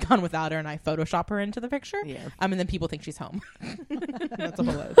 We've gone without her, and I Photoshop her into the picture. Yeah. And then people think she's home. That's a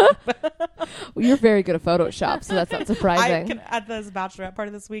whole other thing. Well, you're very good at Photoshop, so that's not surprising. At this bachelorette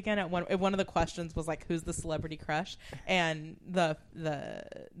party this weekend, one of the questions was like, "Who's the celebrity crush?" And the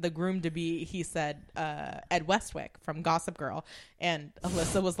groom to be, he said Ed Westwick from Gossip Girl, and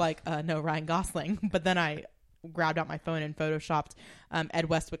Alyssa was like, "No, Ryan Gosling." But then I grabbed out my phone and photoshopped Ed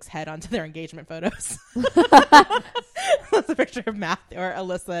Westwick's head onto their engagement photos. That's a picture of Matthew or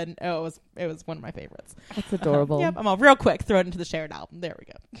Alyssa, and it was one of my favorites. That's adorable. Yep, I'm all real quick. Throw it into the shared album. There we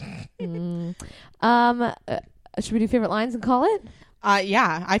go. Should we do favorite lines and call it?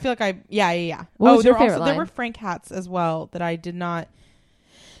 Yeah, I feel like yeah. What was your favorite there line? were Frank hats as well that I did not.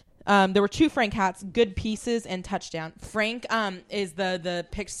 There were 2 Frank hats, good pieces and touchdown. Frank is the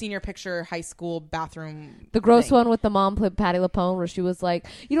senior picture high school bathroom. The gross thing. one with the mom, Patty LaPone, where she was like,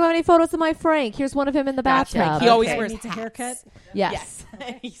 "You don't have any photos of my Frank. Here's one of him in the Gotcha. bathtub." He always Okay. wears Needs a hats. haircut. Yes.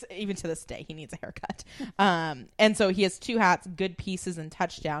 Even to this day, he needs a haircut. And so he has 2 hats, good pieces and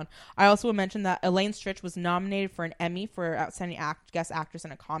touchdown. I also will mention that Elaine Stritch was nominated for an Emmy for Outstanding Guest Actress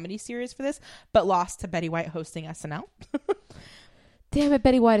in a Comedy Series for this, but lost to Betty White hosting SNL. Damn it,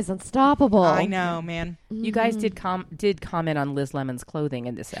 Betty White is unstoppable. I know, man. you guys did comment on Liz Lemon's clothing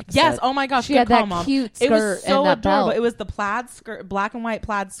in this episode. Yes. Oh my gosh. She good had call, that Mom. cute It was skirt so and that adorable. belt. It was the plaid skirt, black and white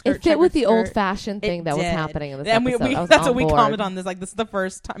plaid skirt. It fit with the checkered skirt. old-fashioned thing It that was did. happening in this and episode. I was that's on what we board. commented on this. Like, this is the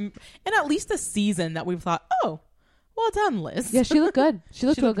first time in at least a season that we've thought, oh, well done, Liz. Yeah, she looked good. She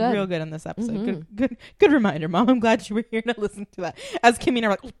looked She real looked good. real good in this episode. Mhm. Good reminder, Mom. I'm glad you were here to listen to that. As Kimmy and I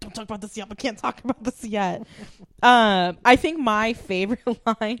were like, don't talk about this yet. We can't talk about this yet. I think my favorite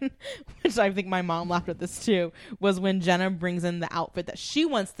line, which I think my mom laughed at this too, was when Jenna brings in the outfit that she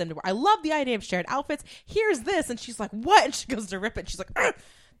wants them to wear. I love the idea of shared outfits. Here's this. And she's like, what? And she goes to rip it. And she's like, "Ugh,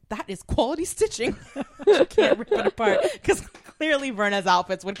 that is quality stitching." She can't rip it apart because clearly Verna's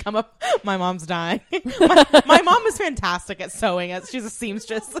outfits would come up. My mom's dying. My mom is fantastic at sewing. She's a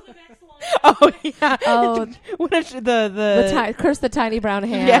seamstress. Oh yeah. Oh, What is she, the curse the tiny brown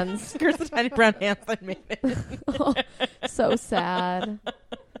hands. Yes, curse the tiny brown hands that made it. Oh, so sad.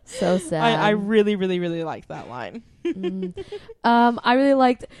 So sad. I really, really, really like that line. I really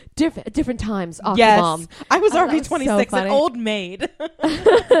liked different times. Awesome Yes, Mom. I was Oh, that already was so 26, an funny. old maid.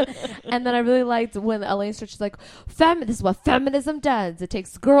 And then I really liked when Elaine Stritch is like, this is what feminism does. It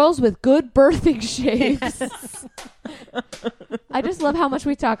takes girls with good birthing shapes. I just love how much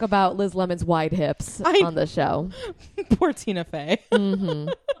we talk about Liz Lemon's wide hips on the show. Poor Tina Fey.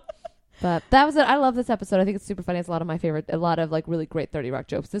 But that was it. I love this episode. I think it's super funny. It's a lot of like really great 30 Rock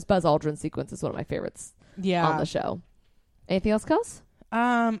jokes. This Buzz Aldrin sequence is one of my favorites Yeah. on the show. Anything else, Kels?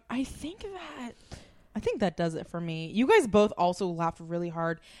 I think that does it for me. You guys both also laughed really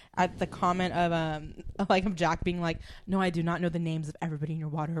hard at the comment of Jack being like, "No, I do not know the names of everybody in your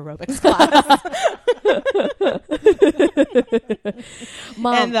water aerobics class."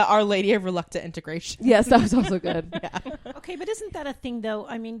 Mom. And the Our Lady of Reluctant Integration. Yes, that was also good. Okay, but isn't that a thing, though?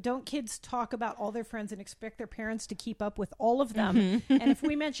 I mean, don't kids talk about all their friends and expect their parents to keep up with all of them? And if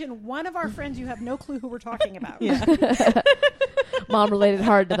we mention one of our friends, you have no clue who we're talking about. Yeah. Mom related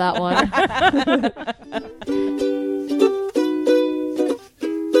hard to that one.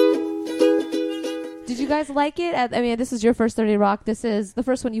 Did you guys like it? I mean, this is your first 30 Rock. This is the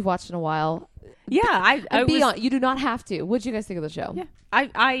first one you've watched in a while. Yeah, I And be was, on. You do not have to. What did you guys think of the show? Yeah,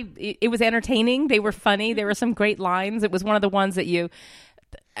 it was entertaining. They were funny. There were some great lines. It was one of the ones that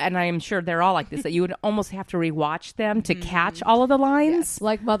and I am sure they're all like this, that you would almost have to rewatch them to catch all of the lines.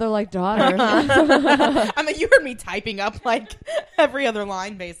 Like mother, like daughter. I mean, you heard me typing up like every other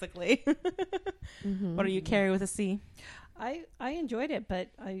line, basically. What are you, Carrie with a C? I enjoyed it, but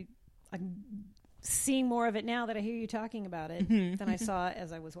I'm seeing more of it now that I hear you talking about it than I saw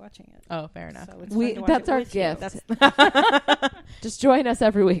as I was watching it. Oh, fair enough. So it's fun to watch That's it our with you. gift. Just join us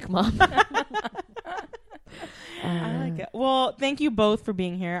every week, Mom. I like it. Well, thank you both for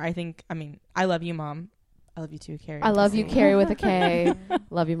being here. I love you, Mom. I love you too, Carrie. I love you, Carrie with a K.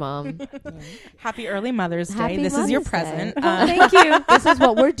 Love you, Mom. Happy early Mother's Day. Happy This is your Mother's present. Day. Thank you. This is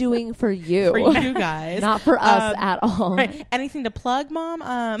what we're doing for you. For you guys. Not for us at all. Right. Anything to plug, Mom?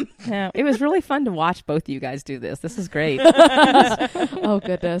 No, it was really fun to watch both of you guys do this. This is great. Oh,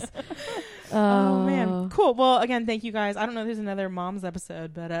 goodness. Oh, man. Cool. Well, again, thank you guys. I don't know if there's another Mom's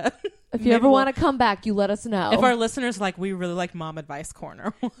episode, but If you ever want to come back, you let us know. if our listeners are like, we really like Mom Advice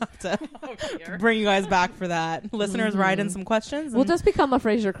Corner, we'll have to bring you guys back for that. Listeners, write in some questions. We'll just become a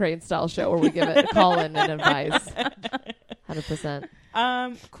Fraser Crane style show where we give it a call in and advice. 100%.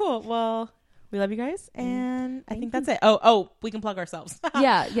 Cool. Well, we love you guys, and I think that's it. Oh, we can plug ourselves.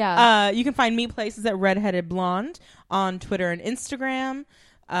 Yeah. You can find me places at Redheaded Blonde on Twitter and Instagram.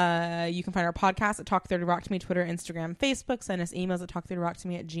 You can find our podcast at Talk 30 Rock to Me, Twitter, Instagram, Facebook. Send us emails at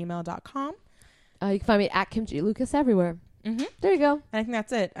talk30rocktome@gmail.com. You can find me at Kim G. Lucas everywhere. Mm-hmm. There you go. And I think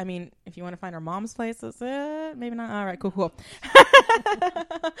that's it. I mean, if you want to find our mom's place, that's it. Maybe not. All right, cool.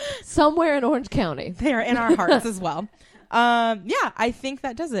 Somewhere in Orange County. They are in our hearts as well. Yeah, I think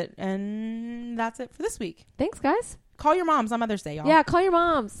that does it. And that's it for this week. Thanks, guys. Call your moms on Mother's Day, y'all. Yeah, call your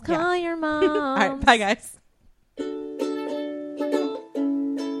moms. Call your moms. All right, bye, guys.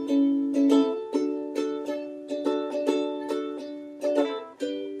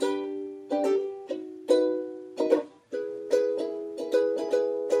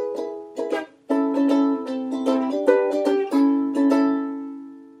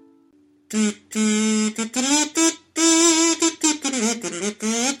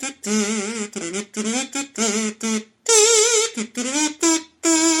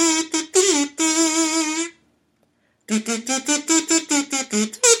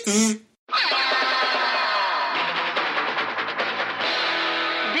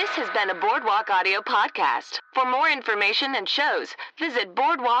 This has been a Boardwalk Audio podcast. For more information and shows, visit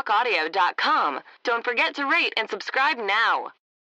boardwalkaudio.com. Don't forget to rate and subscribe now.